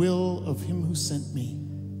do the will of Him who sent me,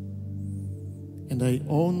 and I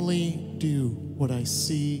only do what I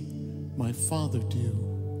see my Father do.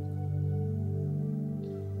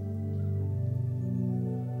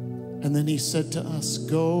 And then He said to us,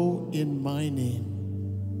 go in my name.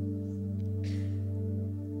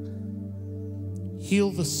 Heal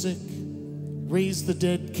the sick, raise the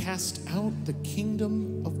dead, cast out the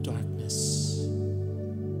kingdom of darkness.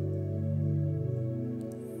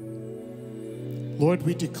 Lord,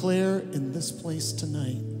 we declare in this place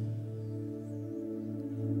tonight,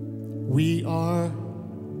 we are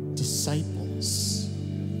disciples.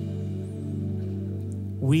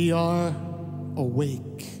 We are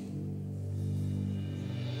awake.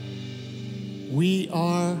 We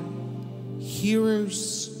are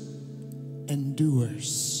hearers and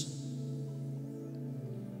doers.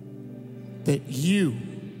 That you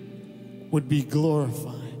would be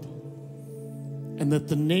glorified, and that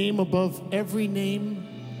the name above every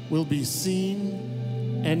name will be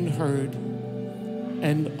seen and heard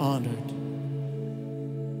and honored.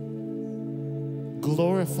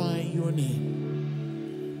 Glorify your name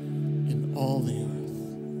in all the earth.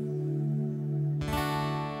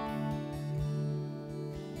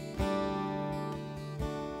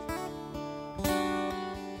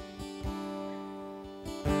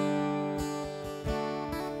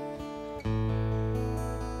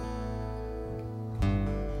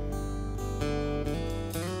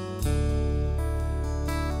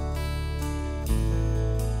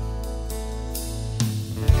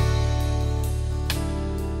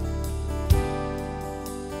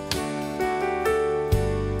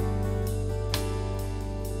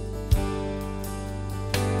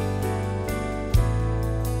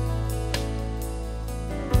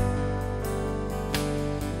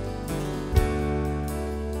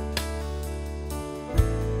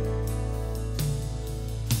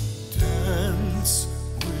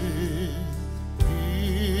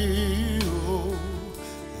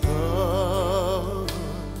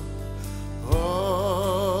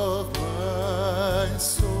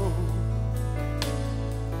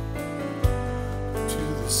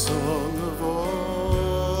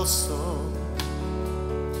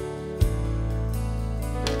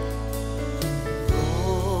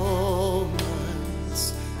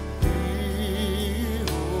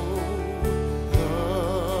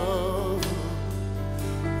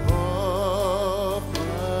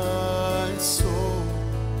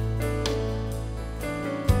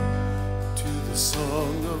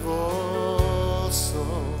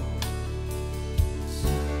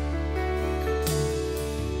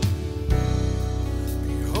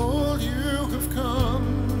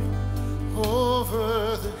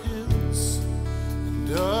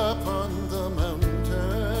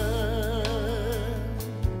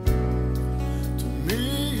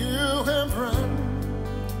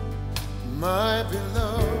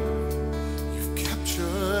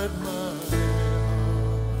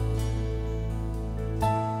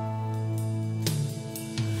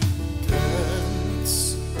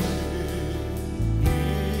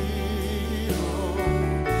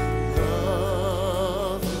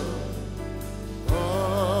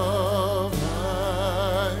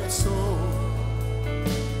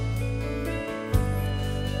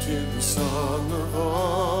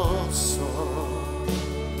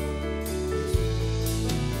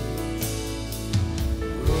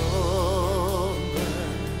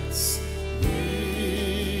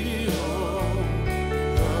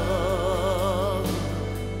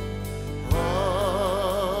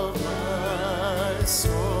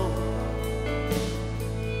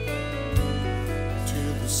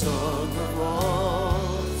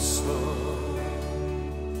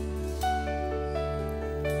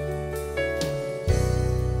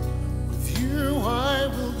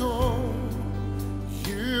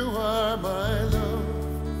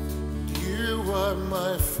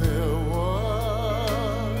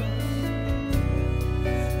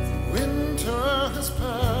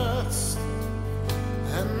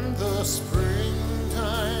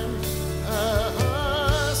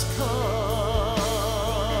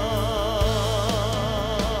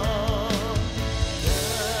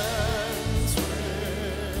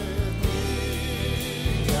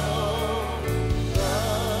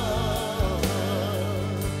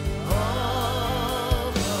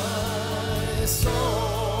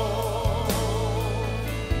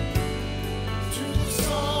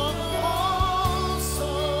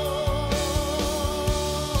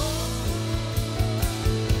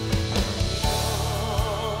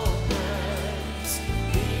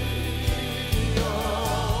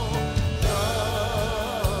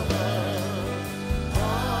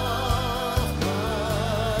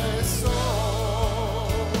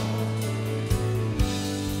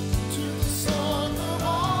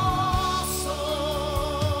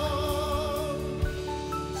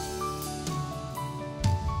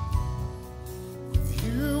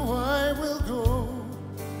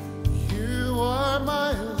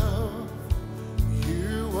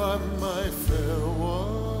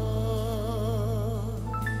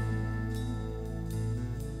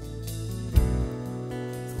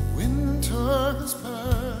 has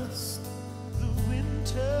passed, the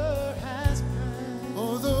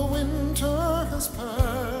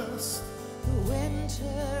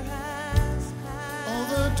winter has passed. All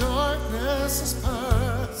the darkness is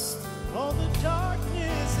past. All the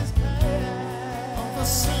darkness is past. All the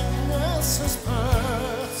sickness is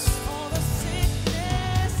past. All the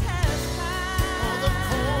sickness has passed. All the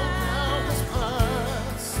cold now is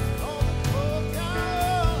past. All the cold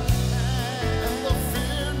now is past. And the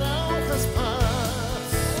fear now has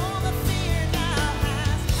passed. All the fear now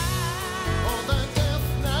has passed. All the death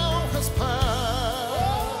now has All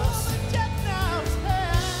passed. the death now is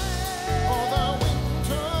past. All the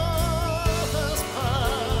winter has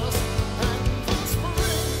passed. And the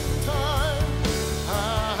springtime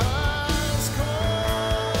has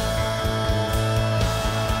come.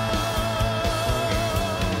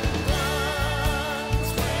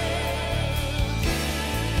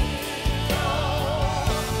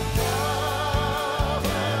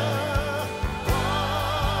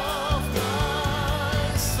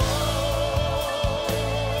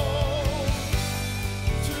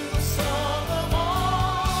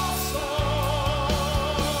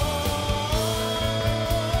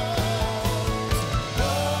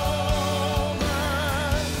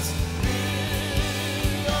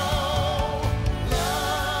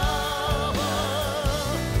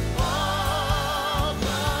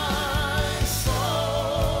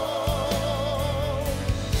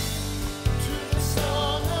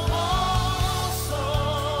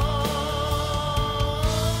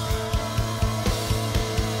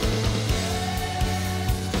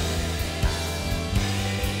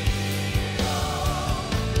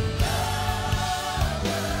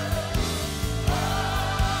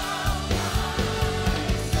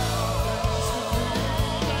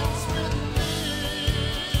 Dance with me, oh,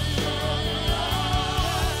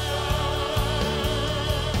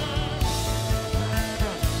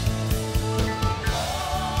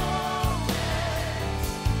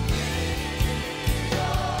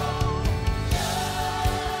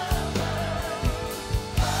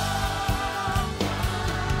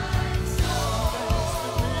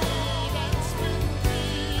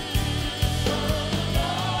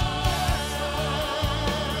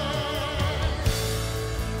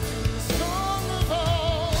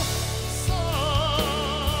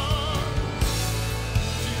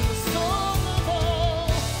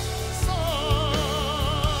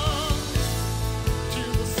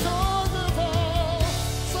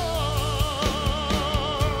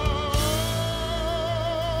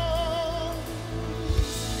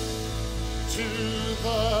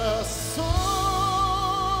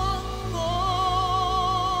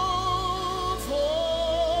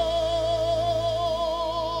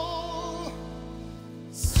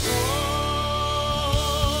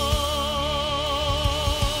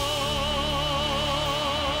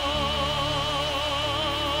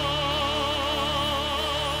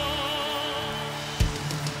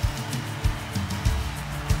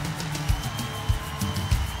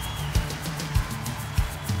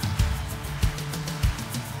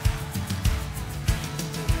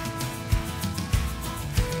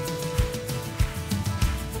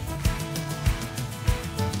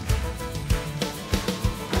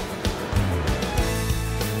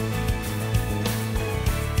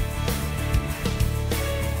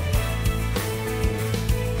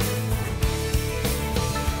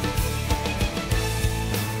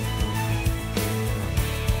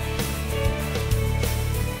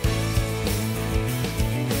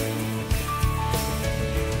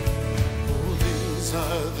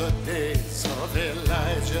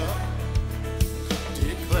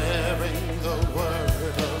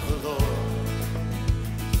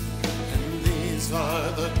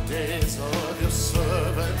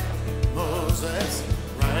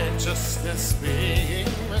 righteousness being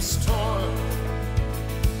restored.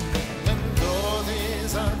 And though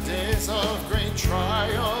these are days of great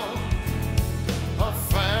trial, of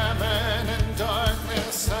famine and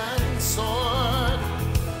darkness and sword,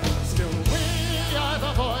 still we are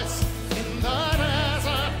the voice in the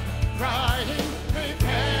desert, crying,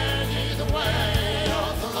 prepare ye the way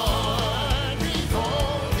of the Lord.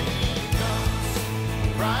 Behold, he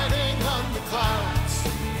comes, riding on the clouds,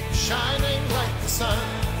 shining like the sun.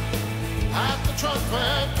 At the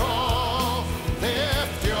trumpet call,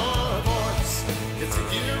 lift your voice. It's a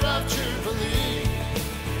year of jubilee.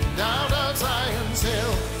 Down of Zion's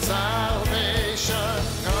hill, salvation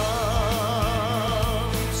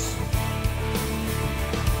comes.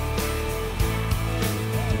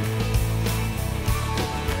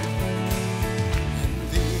 And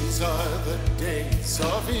these are the days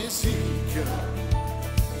of Ezekiel,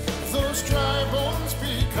 those dry bones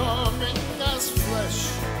becoming as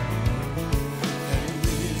flesh.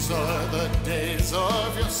 These are the days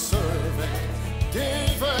of your servant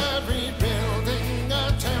David, rebuilding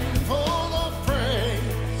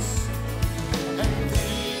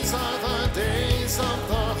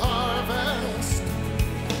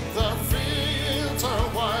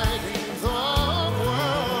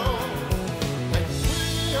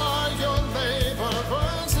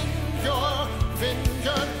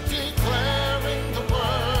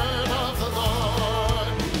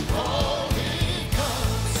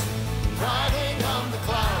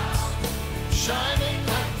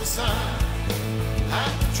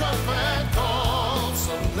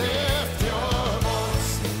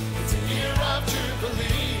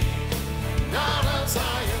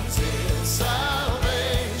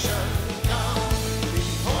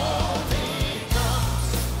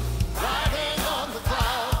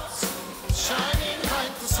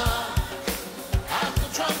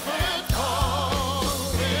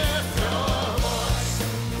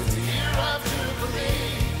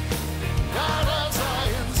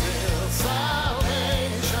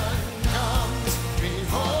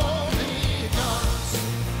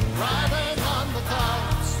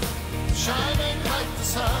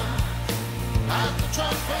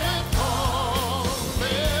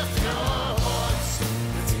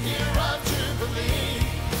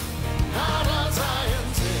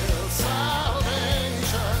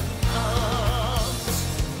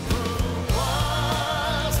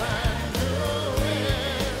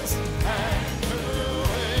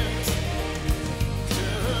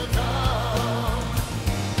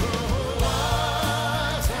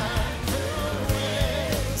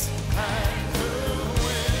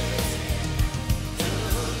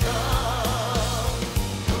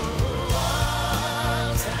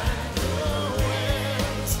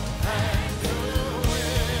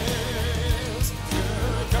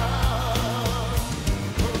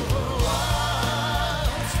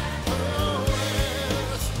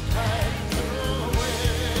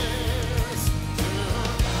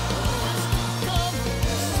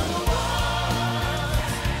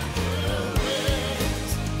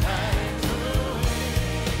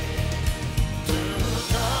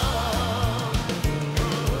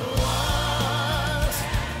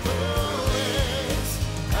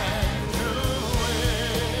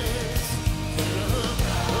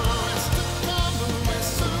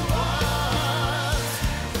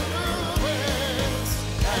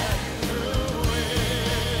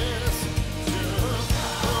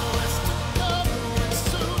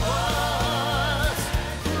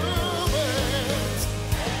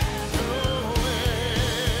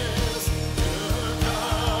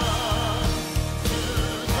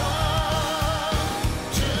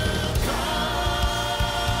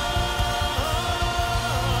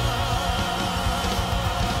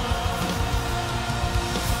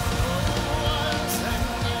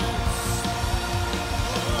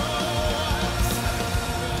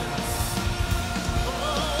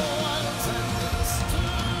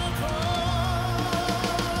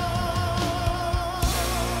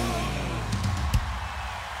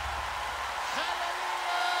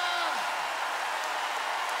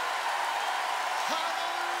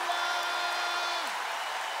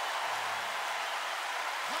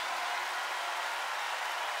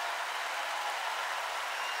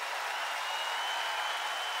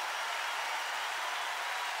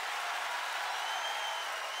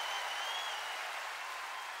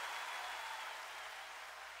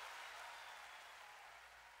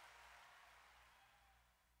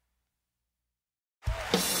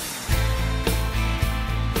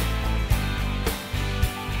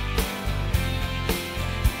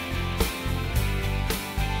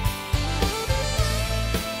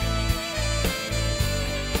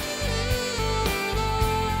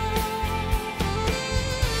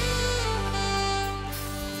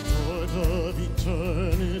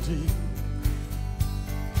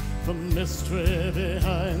mystery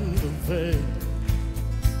behind the veil.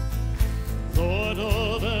 Lord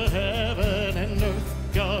over heaven and earth,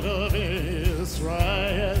 God of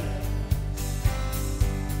Israel,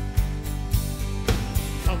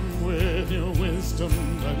 come with your wisdom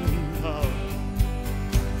and power,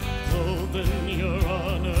 clothed in your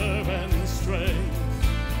honor and strength.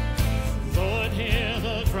 Lord, hear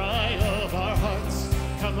the cry of our hearts.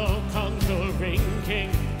 Come, O conquering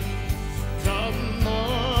King. Come,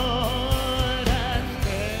 Lord, and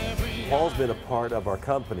every... Paul's been a part of our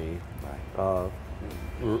company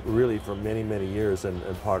really for many, many years, and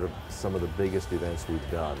part of some of the biggest events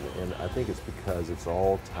we've done. And I think it's because it's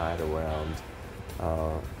all tied around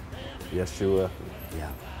Yeshua,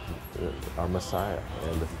 our Messiah.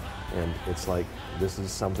 And it's like, this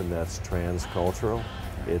is something that's transcultural,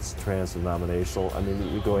 it's trans-denominational. I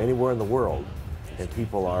mean, you go anywhere in the world, and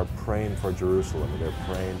people are praying for Jerusalem, and they're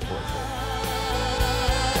praying for it.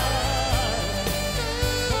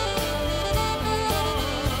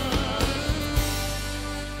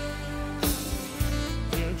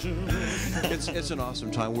 It's an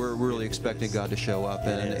awesome time. We're really expecting God to show up,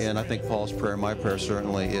 and I think Paul's prayer, my prayer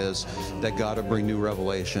certainly, is that God would bring new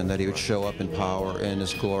revelation, that he would show up in power and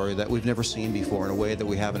his glory that we've never seen before in a way that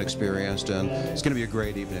we haven't experienced, and it's going to be a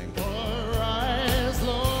great evening.